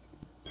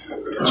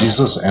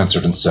 Jesus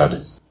answered and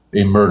said,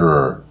 "A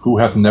murderer who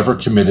hath never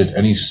committed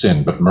any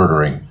sin but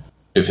murdering,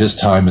 if his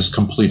time is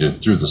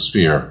completed through the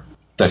sphere,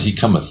 that he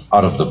cometh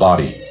out of the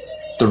body.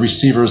 The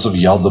receivers of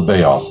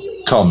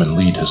Yaldabaoth come and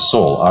lead his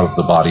soul out of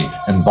the body,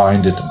 and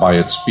bind it by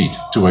its feet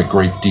to a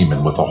great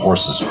demon with a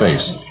horse's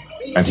face,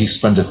 and he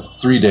spendeth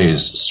 3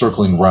 days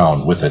circling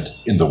round with it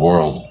in the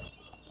world.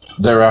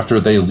 Thereafter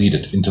they lead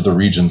it into the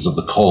regions of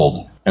the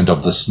cold and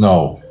of the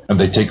snow, and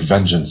they take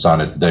vengeance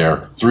on it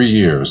there 3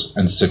 years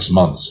and 6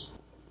 months.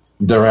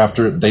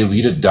 Thereafter they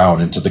lead it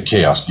down into the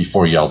chaos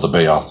before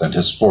Yaldabaoth and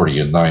his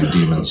 49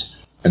 demons,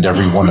 and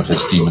every one of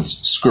his demons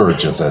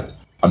scourgeth it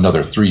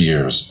another 3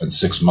 years and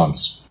 6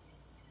 months.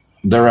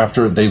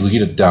 Thereafter they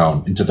lead it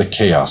down into the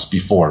chaos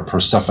before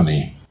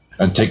Persephone,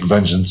 and take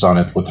vengeance on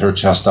it with her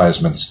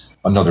chastisements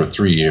another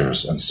 3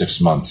 years and 6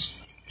 months.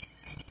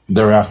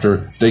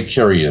 Thereafter they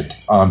carry it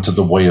on to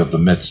the way of the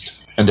midst,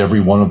 and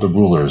every one of the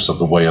rulers of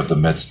the way of the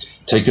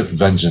midst taketh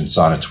vengeance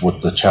on it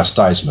with the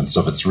chastisements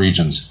of its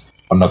regions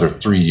another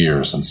 3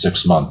 years and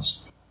 6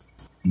 months.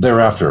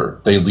 Thereafter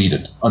they lead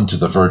it unto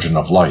the Virgin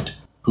of Light,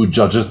 who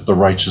judgeth the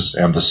righteous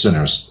and the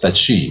sinners, that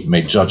she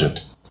may judge it.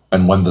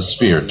 And when the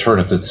sphere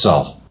turneth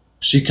itself,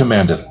 she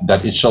commandeth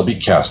that it shall be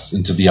cast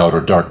into the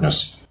outer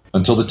darkness,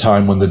 until the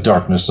time when the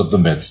darkness of the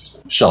midst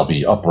shall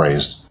be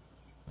upraised.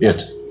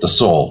 It, the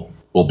soul,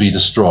 will be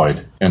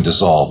destroyed and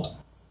dissolved.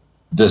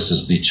 This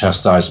is the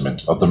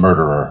chastisement of the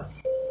murderer.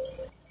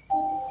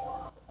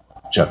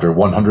 Chapter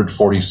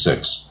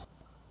 146.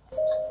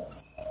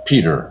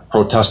 Peter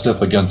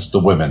protesteth against the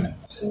women.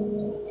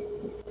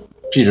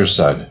 Peter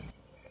said,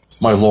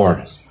 "My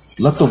Lord,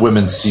 let the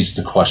women cease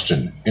to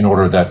question, in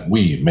order that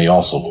we may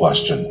also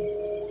question."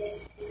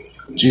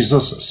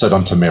 Jesus said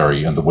unto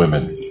Mary and the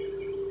women,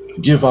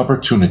 "Give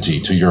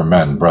opportunity to your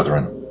men,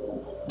 brethren,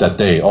 that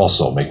they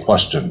also may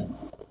question."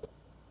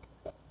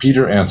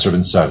 Peter answered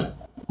and said,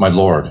 "My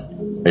Lord,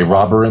 a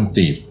robber and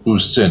thief,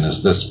 whose sin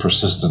is this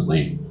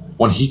persistently,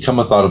 when he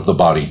cometh out of the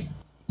body,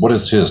 what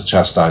is his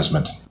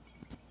chastisement?"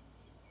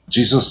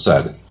 Jesus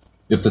said,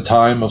 "If the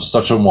time of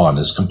such a one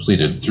is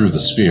completed through the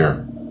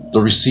sphere, the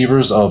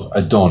receivers of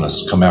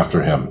Adonis come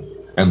after him,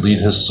 and lead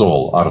his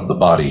soul out of the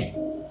body.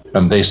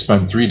 And they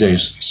spend 3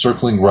 days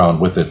circling round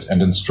with it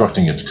and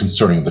instructing it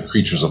concerning the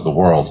creatures of the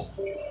world.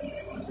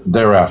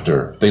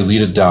 Thereafter they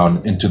lead it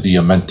down into the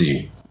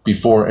Amenti,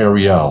 before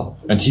Ariel,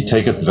 and he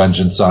taketh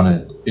vengeance on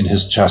it in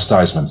his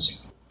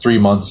chastisements 3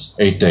 months,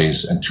 8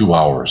 days, and 2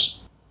 hours.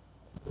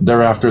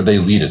 Thereafter they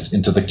lead it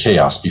into the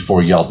chaos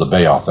before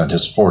Yaldabaoth and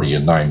his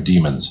 49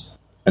 demons,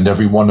 and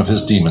every one of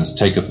his demons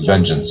taketh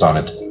vengeance on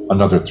it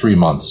another 3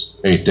 months,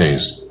 8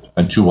 days,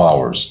 and 2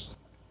 hours.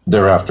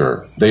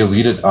 Thereafter they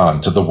lead it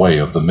on to the way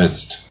of the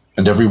midst,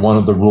 and every one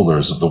of the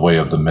rulers of the way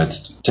of the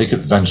midst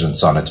taketh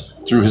vengeance on it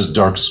through his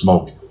dark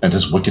smoke and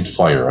his wicked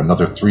fire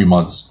another 3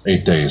 months,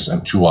 8 days,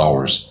 and 2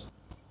 hours.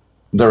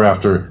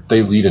 Thereafter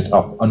they lead it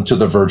up unto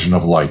the Virgin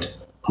of light,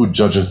 who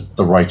judgeth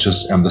the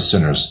righteous and the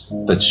sinners,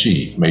 that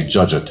she may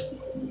judge it.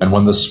 And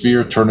when the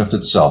sphere turneth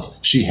itself,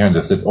 she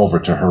handeth it over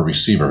to her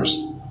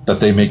receivers, that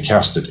they may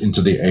cast it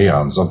into the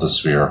aeons of the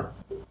sphere.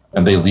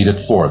 And they lead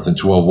it forth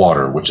into a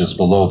water which is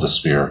below the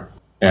sphere,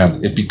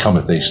 and it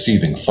becometh a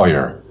seething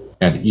fire,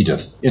 and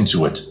eateth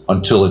into it,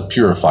 until it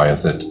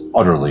purifieth it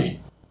utterly.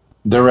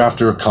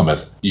 Thereafter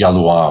cometh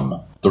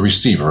Yaluam, the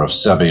receiver of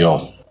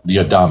Sabaoth, the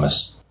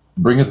Adamus,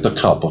 bringeth the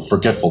cup of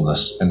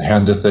forgetfulness, and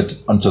handeth it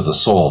unto the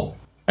soul,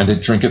 and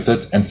it drinketh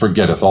it, and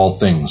forgetteth all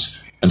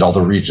things, and all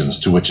the regions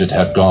to which it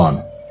had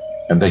gone.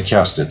 And they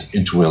cast it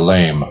into a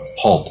lame,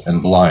 halt,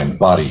 and blind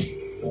body.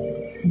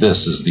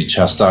 This is the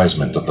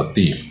chastisement of the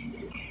thief.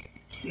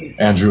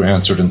 Andrew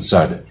answered and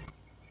said,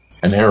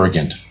 An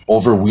arrogant,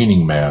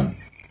 overweening man,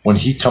 when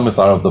he cometh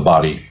out of the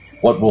body,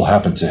 what will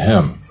happen to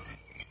him?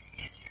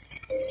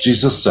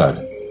 Jesus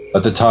said,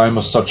 At the time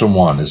of such a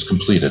one is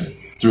completed,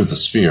 through the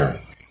sphere,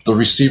 the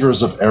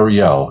receivers of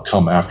Ariel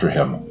come after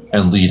him,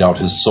 and lead out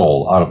his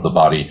soul out of the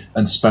body,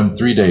 and spend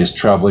 3 days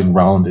traveling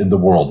round in the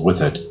world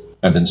with it,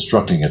 and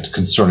instructing it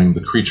concerning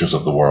the creatures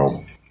of the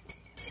world.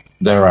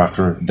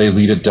 Thereafter they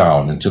lead it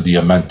down into the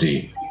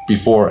Amenti,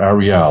 before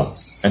Ariel,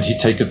 and he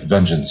taketh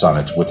vengeance on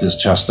it with his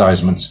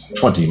chastisements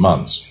 20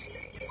 months.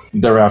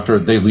 Thereafter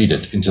they lead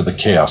it into the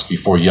chaos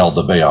before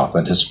Yaldabaoth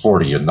and his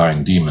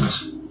 49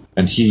 demons,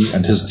 and he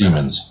and his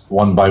demons,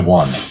 one by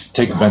one,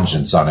 take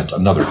vengeance on it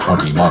another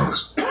 20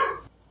 months.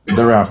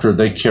 Thereafter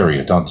they carry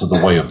it unto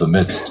the way of the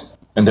midst,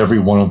 and every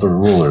one of the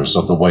rulers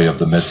of the way of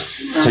the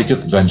midst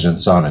taketh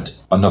vengeance on it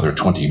another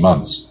 20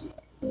 months.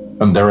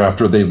 And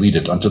thereafter they lead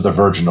it unto the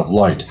Virgin of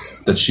light,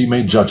 that she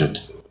may judge it.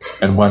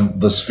 And when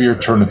the sphere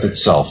turneth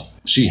itself,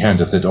 she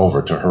handeth it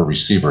over to her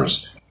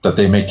receivers, that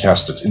they may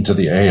cast it into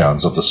the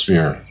aeons of the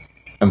sphere.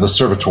 And the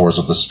servitors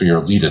of the sphere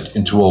lead it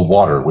into a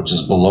water which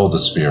is below the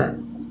sphere,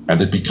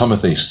 and it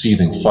becometh a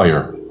seething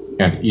fire,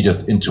 and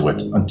eateth into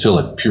it until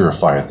it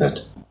purifieth it.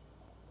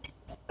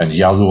 And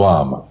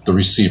Yaluam, the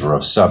receiver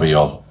of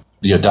Sabaoth,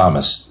 the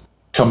Adamus,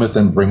 cometh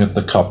and bringeth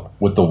the cup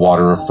with the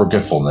water of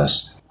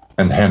forgetfulness,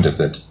 and handeth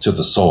it to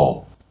the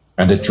soul.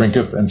 And it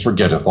drinketh and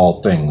forgetteth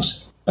all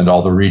things, and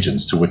all the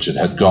regions to which it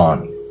had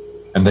gone.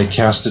 And they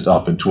cast it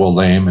up into a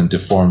lame and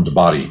deformed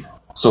body,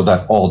 so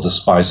that all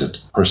despise it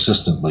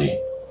persistently.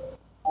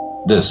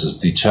 This is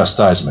the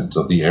chastisement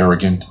of the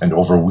arrogant and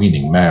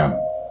overweening man.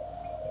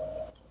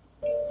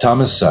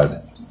 Thomas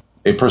said,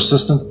 A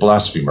persistent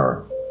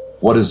blasphemer,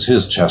 what is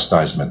his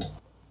chastisement?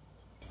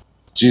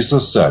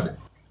 Jesus said,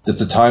 At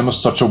the time of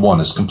such a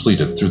one is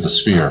completed through the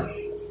sphere,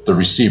 the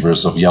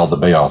receivers of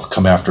Yaldabaoth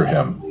come after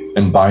him,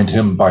 and bind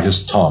him by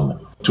his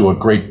tongue to a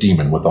great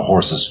demon with a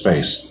horse's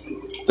face.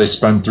 They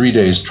spend 3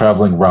 days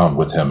traveling round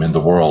with him in the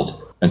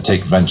world, and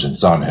take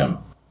vengeance on him.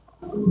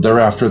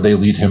 Thereafter they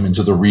lead him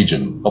into the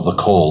region of the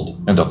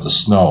cold and of the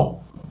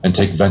snow, and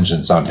take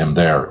vengeance on him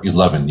there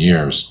 11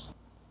 years.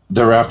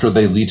 Thereafter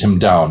they lead him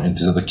down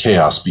into the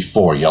chaos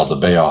before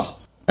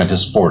Yaldabaoth, and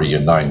his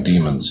 49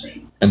 demons,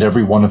 and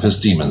every one of his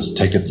demons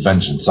taketh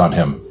vengeance on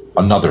him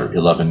another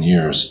 11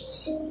 years.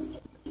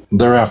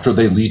 Thereafter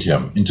they lead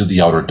him into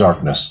the outer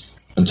darkness,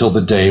 until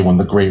the day when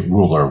the great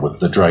ruler with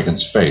the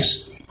dragon's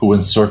face, who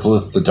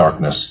encircleth the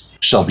darkness,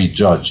 shall be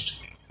judged,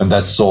 and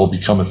that soul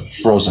becometh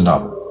frozen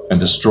up, and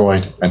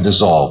destroyed and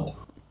dissolved.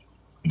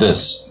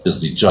 This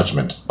is the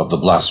judgment of the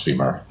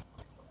blasphemer.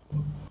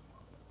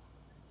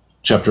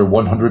 Chapter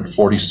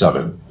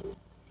 147.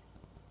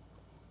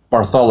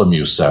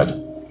 Bartholomew said,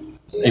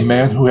 A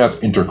man who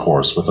hath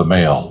intercourse with a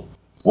male,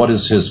 what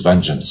is his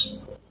vengeance?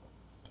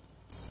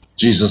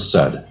 Jesus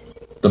said,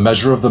 The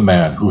measure of the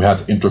man who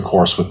hath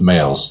intercourse with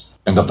males,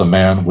 and of the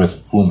man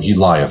with whom he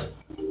lieth,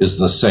 is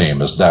the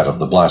same as that of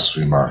the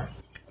blasphemer.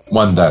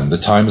 When then the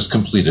time is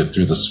completed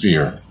through the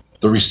sphere,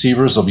 the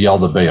receivers of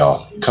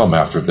Yaldabaoth come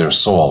after their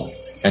soul,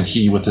 and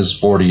he with his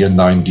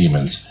 49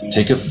 demons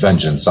taketh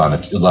vengeance on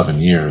it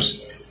 11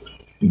 years.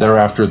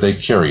 Thereafter they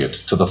carry it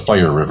to the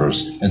fire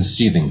rivers and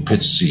seething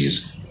pitch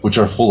seas, which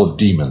are full of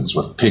demons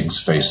with pigs'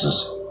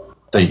 faces.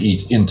 They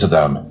eat into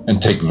them,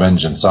 and take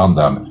vengeance on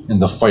them in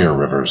the fire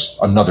rivers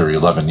another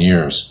 11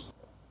 years.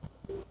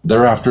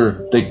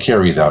 Thereafter they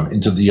carry them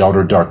into the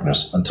outer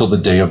darkness until the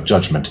day of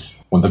judgment,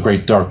 when the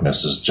great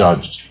darkness is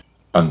judged,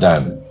 and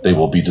then they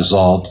will be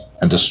dissolved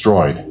and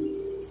destroyed.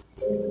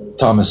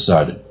 Thomas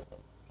said,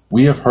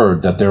 We have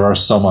heard that there are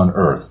some on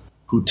earth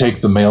who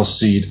take the male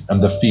seed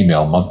and the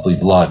female monthly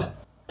blood,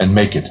 and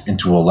make it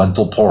into a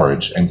lentil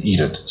porridge and eat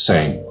it,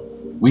 saying,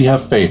 We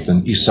have faith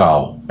in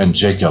Esau and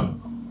Jacob.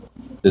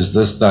 Is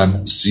this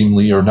then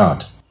seemly or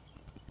not?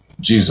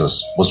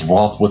 Jesus was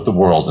wroth with the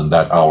world in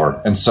that hour,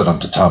 and said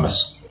unto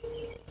Thomas,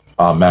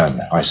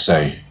 Amen, I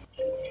say,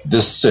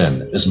 this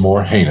sin is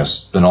more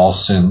heinous than all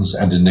sins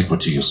and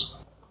iniquities.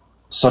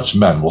 Such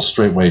men will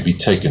straightway be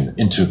taken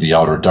into the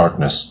outer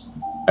darkness,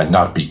 and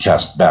not be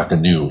cast back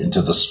anew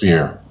into the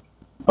sphere.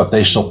 But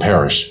they shall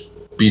perish,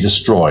 be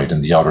destroyed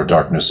in the outer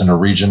darkness, in a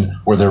region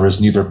where there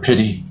is neither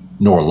pity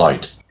nor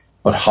light,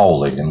 but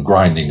howling and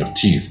grinding of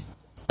teeth.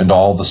 And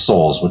all the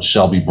souls which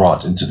shall be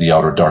brought into the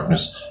outer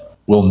darkness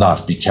will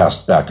not be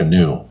cast back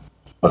anew,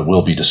 but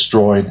will be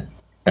destroyed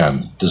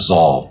and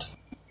dissolved.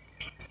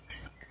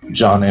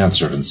 John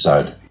answered and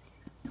said,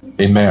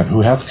 A man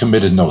who hath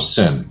committed no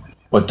sin,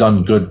 but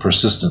done good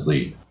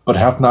persistently, but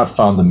hath not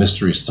found the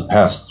mysteries to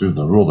pass through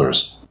the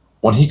rulers,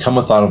 when he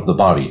cometh out of the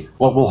body,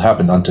 what will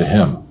happen unto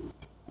him?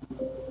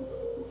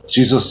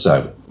 Jesus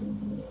said,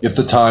 If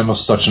the time of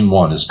such an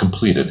one is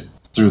completed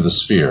through the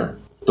sphere,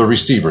 the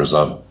receivers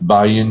of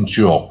Bayin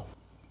Jiu,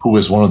 who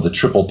is one of the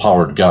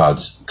triple-powered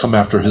gods, come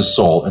after his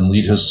soul and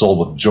lead his soul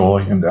with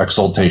joy and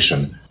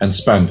exultation, and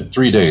spend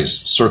 3 days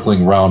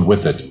circling round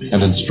with it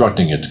and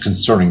instructing it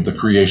concerning the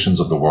creations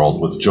of the world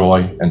with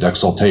joy and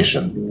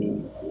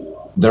exultation.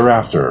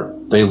 Thereafter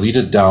they lead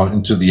it down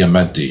into the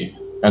Amenti,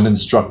 and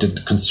instruct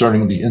it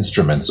concerning the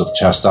instruments of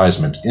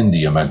chastisement in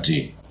the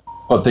Amenti.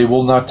 But they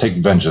will not take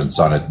vengeance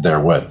on it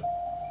therewith,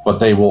 but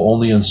they will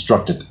only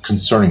instruct it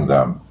concerning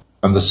them,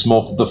 and the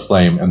smoke of the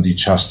flame and the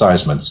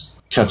chastisements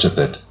catcheth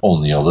it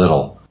only a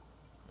little.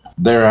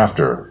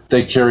 Thereafter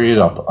they carry it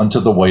up unto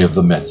the way of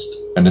the midst,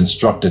 and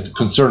instruct it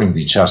concerning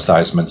the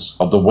chastisements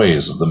of the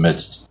ways of the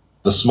midst,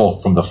 the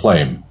smoke from the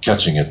flame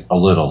catching it a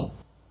little.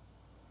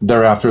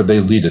 Thereafter they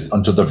lead it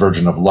unto the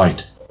Virgin of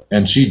Light,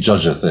 and she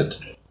judgeth it,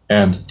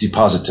 and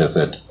depositeth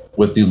it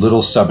with the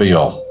little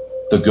Sabaoth,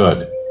 the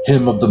good,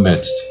 him of the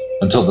midst,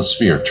 until the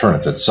sphere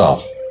turneth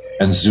itself,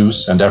 and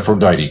Zeus and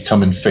Aphrodite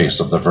come in face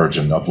of the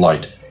Virgin of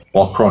Light,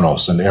 while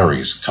Kronos and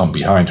Ares come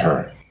behind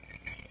her.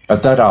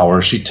 At that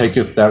hour she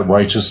taketh that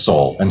righteous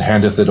soul, and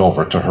handeth it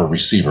over to her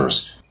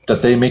receivers,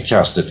 that they may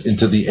cast it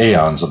into the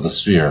aeons of the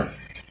sphere.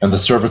 And the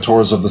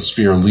servitors of the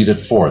sphere lead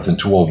it forth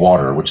into a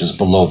water which is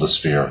below the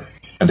sphere,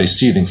 and a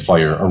seething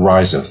fire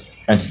ariseth,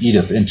 and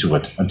eateth into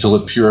it, until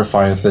it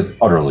purifieth it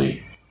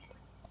utterly.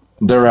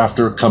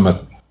 Thereafter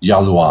cometh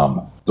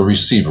Yaluam, the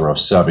receiver of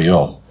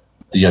Sabaoth,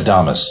 the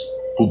Adamus,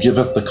 who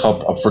giveth the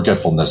cup of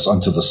forgetfulness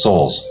unto the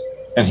souls,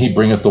 and he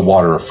bringeth the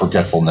water of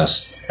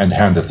forgetfulness, and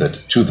handeth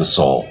it to the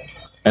soul,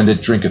 and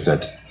it drinketh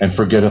it, and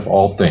forgetteth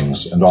all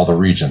things and all the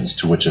regions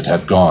to which it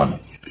had gone.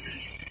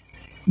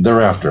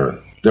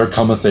 Thereafter there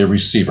cometh a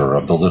receiver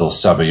of the little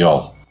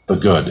Sabaoth, the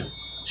good,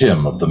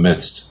 him of the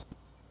midst.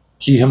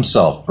 He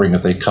himself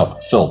bringeth a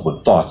cup filled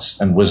with thoughts,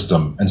 and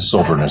wisdom and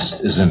soberness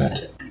is in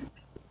it.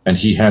 And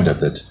he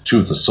handeth it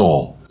to the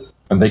soul,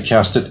 and they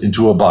cast it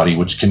into a body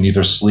which can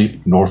neither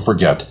sleep nor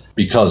forget,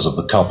 because of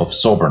the cup of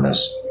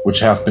soberness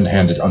which hath been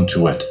handed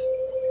unto it.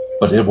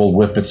 But it will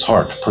whip its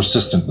heart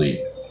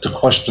persistently to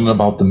question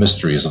about the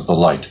mysteries of the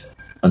light,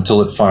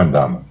 until it find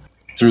them,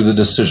 through the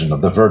decision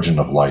of the Virgin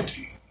of Light,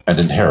 and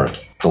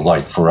inherit the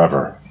light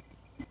forever.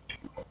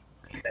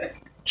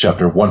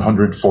 Chapter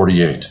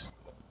 148.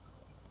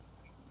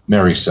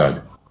 Mary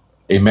said,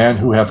 A man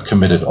who hath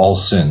committed all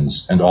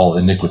sins and all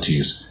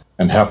iniquities,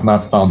 and hath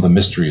not found the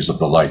mysteries of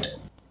the light,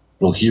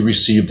 will he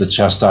receive the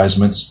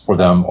chastisements for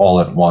them all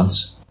at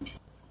once?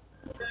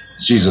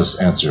 Jesus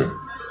answered,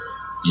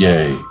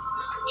 Yea,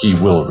 he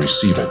will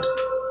receive it.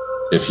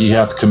 If he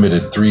hath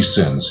committed 3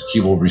 sins, he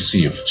will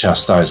receive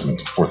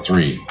chastisement for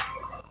 3.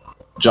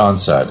 John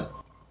said,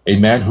 A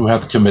man who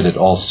hath committed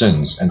all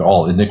sins and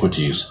all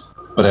iniquities,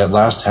 but at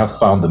last hath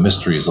found the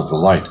mysteries of the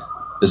light,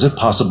 is it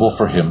possible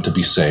for him to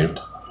be saved?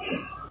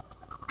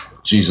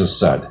 Jesus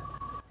said,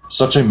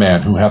 Such a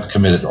man who hath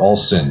committed all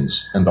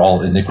sins and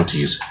all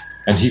iniquities,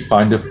 and he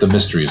findeth the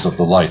mysteries of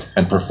the light,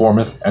 and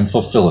performeth and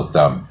fulfilleth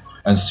them,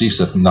 and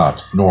ceaseth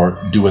not, nor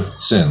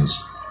doeth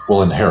sins,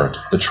 will inherit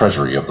the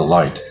treasury of the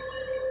light.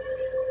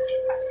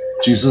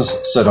 Jesus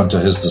said unto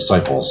his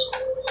disciples,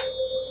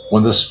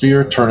 When the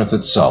sphere turneth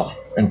itself,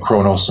 and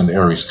Kronos and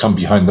Ares come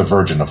behind the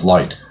Virgin of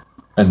Light,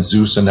 and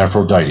Zeus and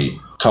Aphrodite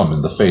come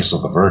in the face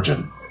of the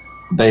Virgin,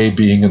 they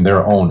being in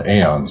their own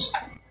aeons,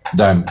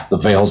 then the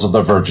veils of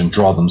the Virgin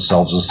draw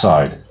themselves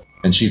aside,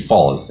 and she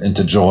falleth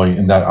into joy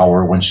in that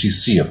hour when she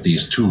seeth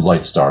these 2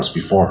 light stars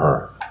before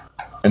her.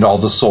 And all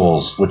the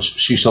souls which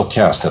she shall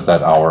cast at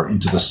that hour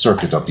into the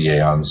circuit of the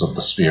aeons of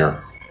the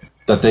sphere,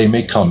 that they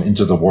may come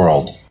into the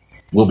world,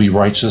 will be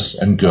righteous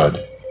and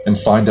good, and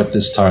find at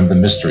this time the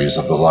mysteries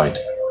of the light.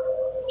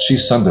 She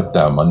sendeth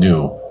them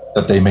anew,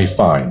 that they may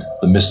find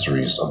the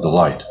mysteries of the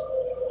light.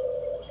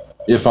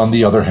 If, on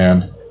the other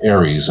hand,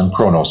 Ares and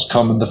Kronos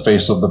come in the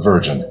face of the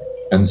Virgin,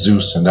 and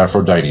Zeus and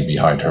Aphrodite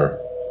behind her,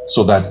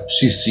 so that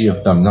she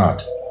seeth them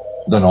not,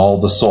 then all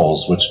the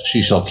souls which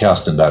she shall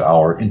cast in that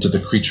hour into the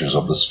creatures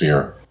of the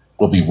sphere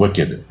will be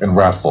wicked and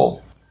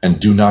wrathful, and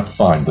do not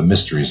find the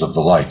mysteries of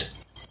the light.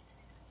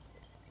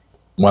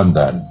 When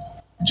then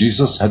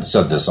Jesus had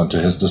said this unto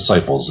his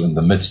disciples in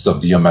the midst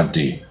of the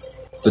Amenti,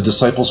 the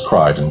disciples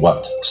cried and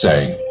wept,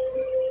 saying,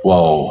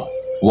 Woe,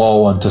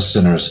 woe unto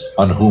sinners,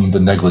 on whom the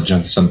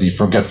negligence and the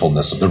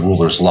forgetfulness of the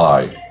rulers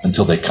lie,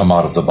 until they come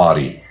out of the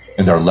body,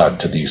 and are led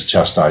to these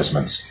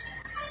chastisements.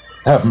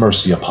 Have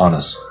mercy upon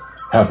us,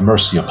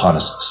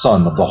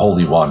 Son of the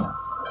Holy One.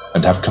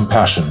 and have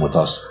compassion with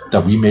us,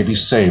 that we may be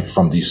saved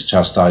from these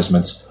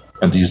chastisements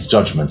and these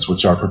judgments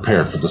which are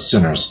prepared for the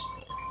sinners.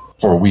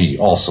 For we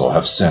also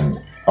have sinned,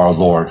 our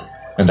Lord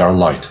and our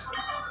light.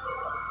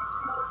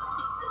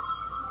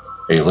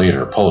 A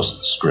later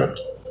postscript.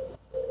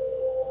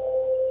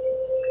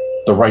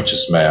 The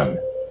righteous man.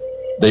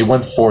 They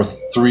went forth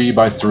 3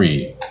 by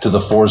 3 to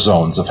the 4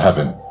 zones of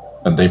heaven,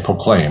 and they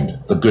proclaimed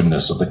the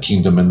goodness of the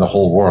kingdom in the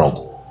whole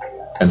world,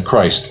 and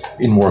Christ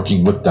in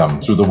working with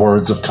them through the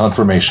words of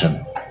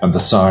confirmation and the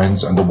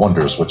signs and the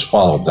wonders which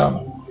followed them.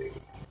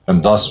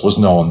 And thus was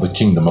known the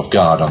kingdom of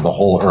God on the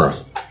whole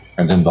earth,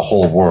 and in the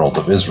whole world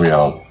of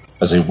Israel,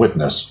 as a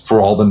witness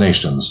for all the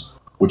nations,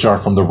 which are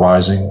from the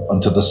rising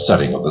unto the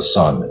setting of the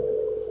sun.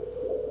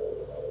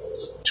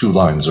 2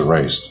 lines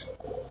erased.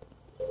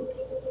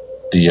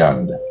 The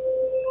end.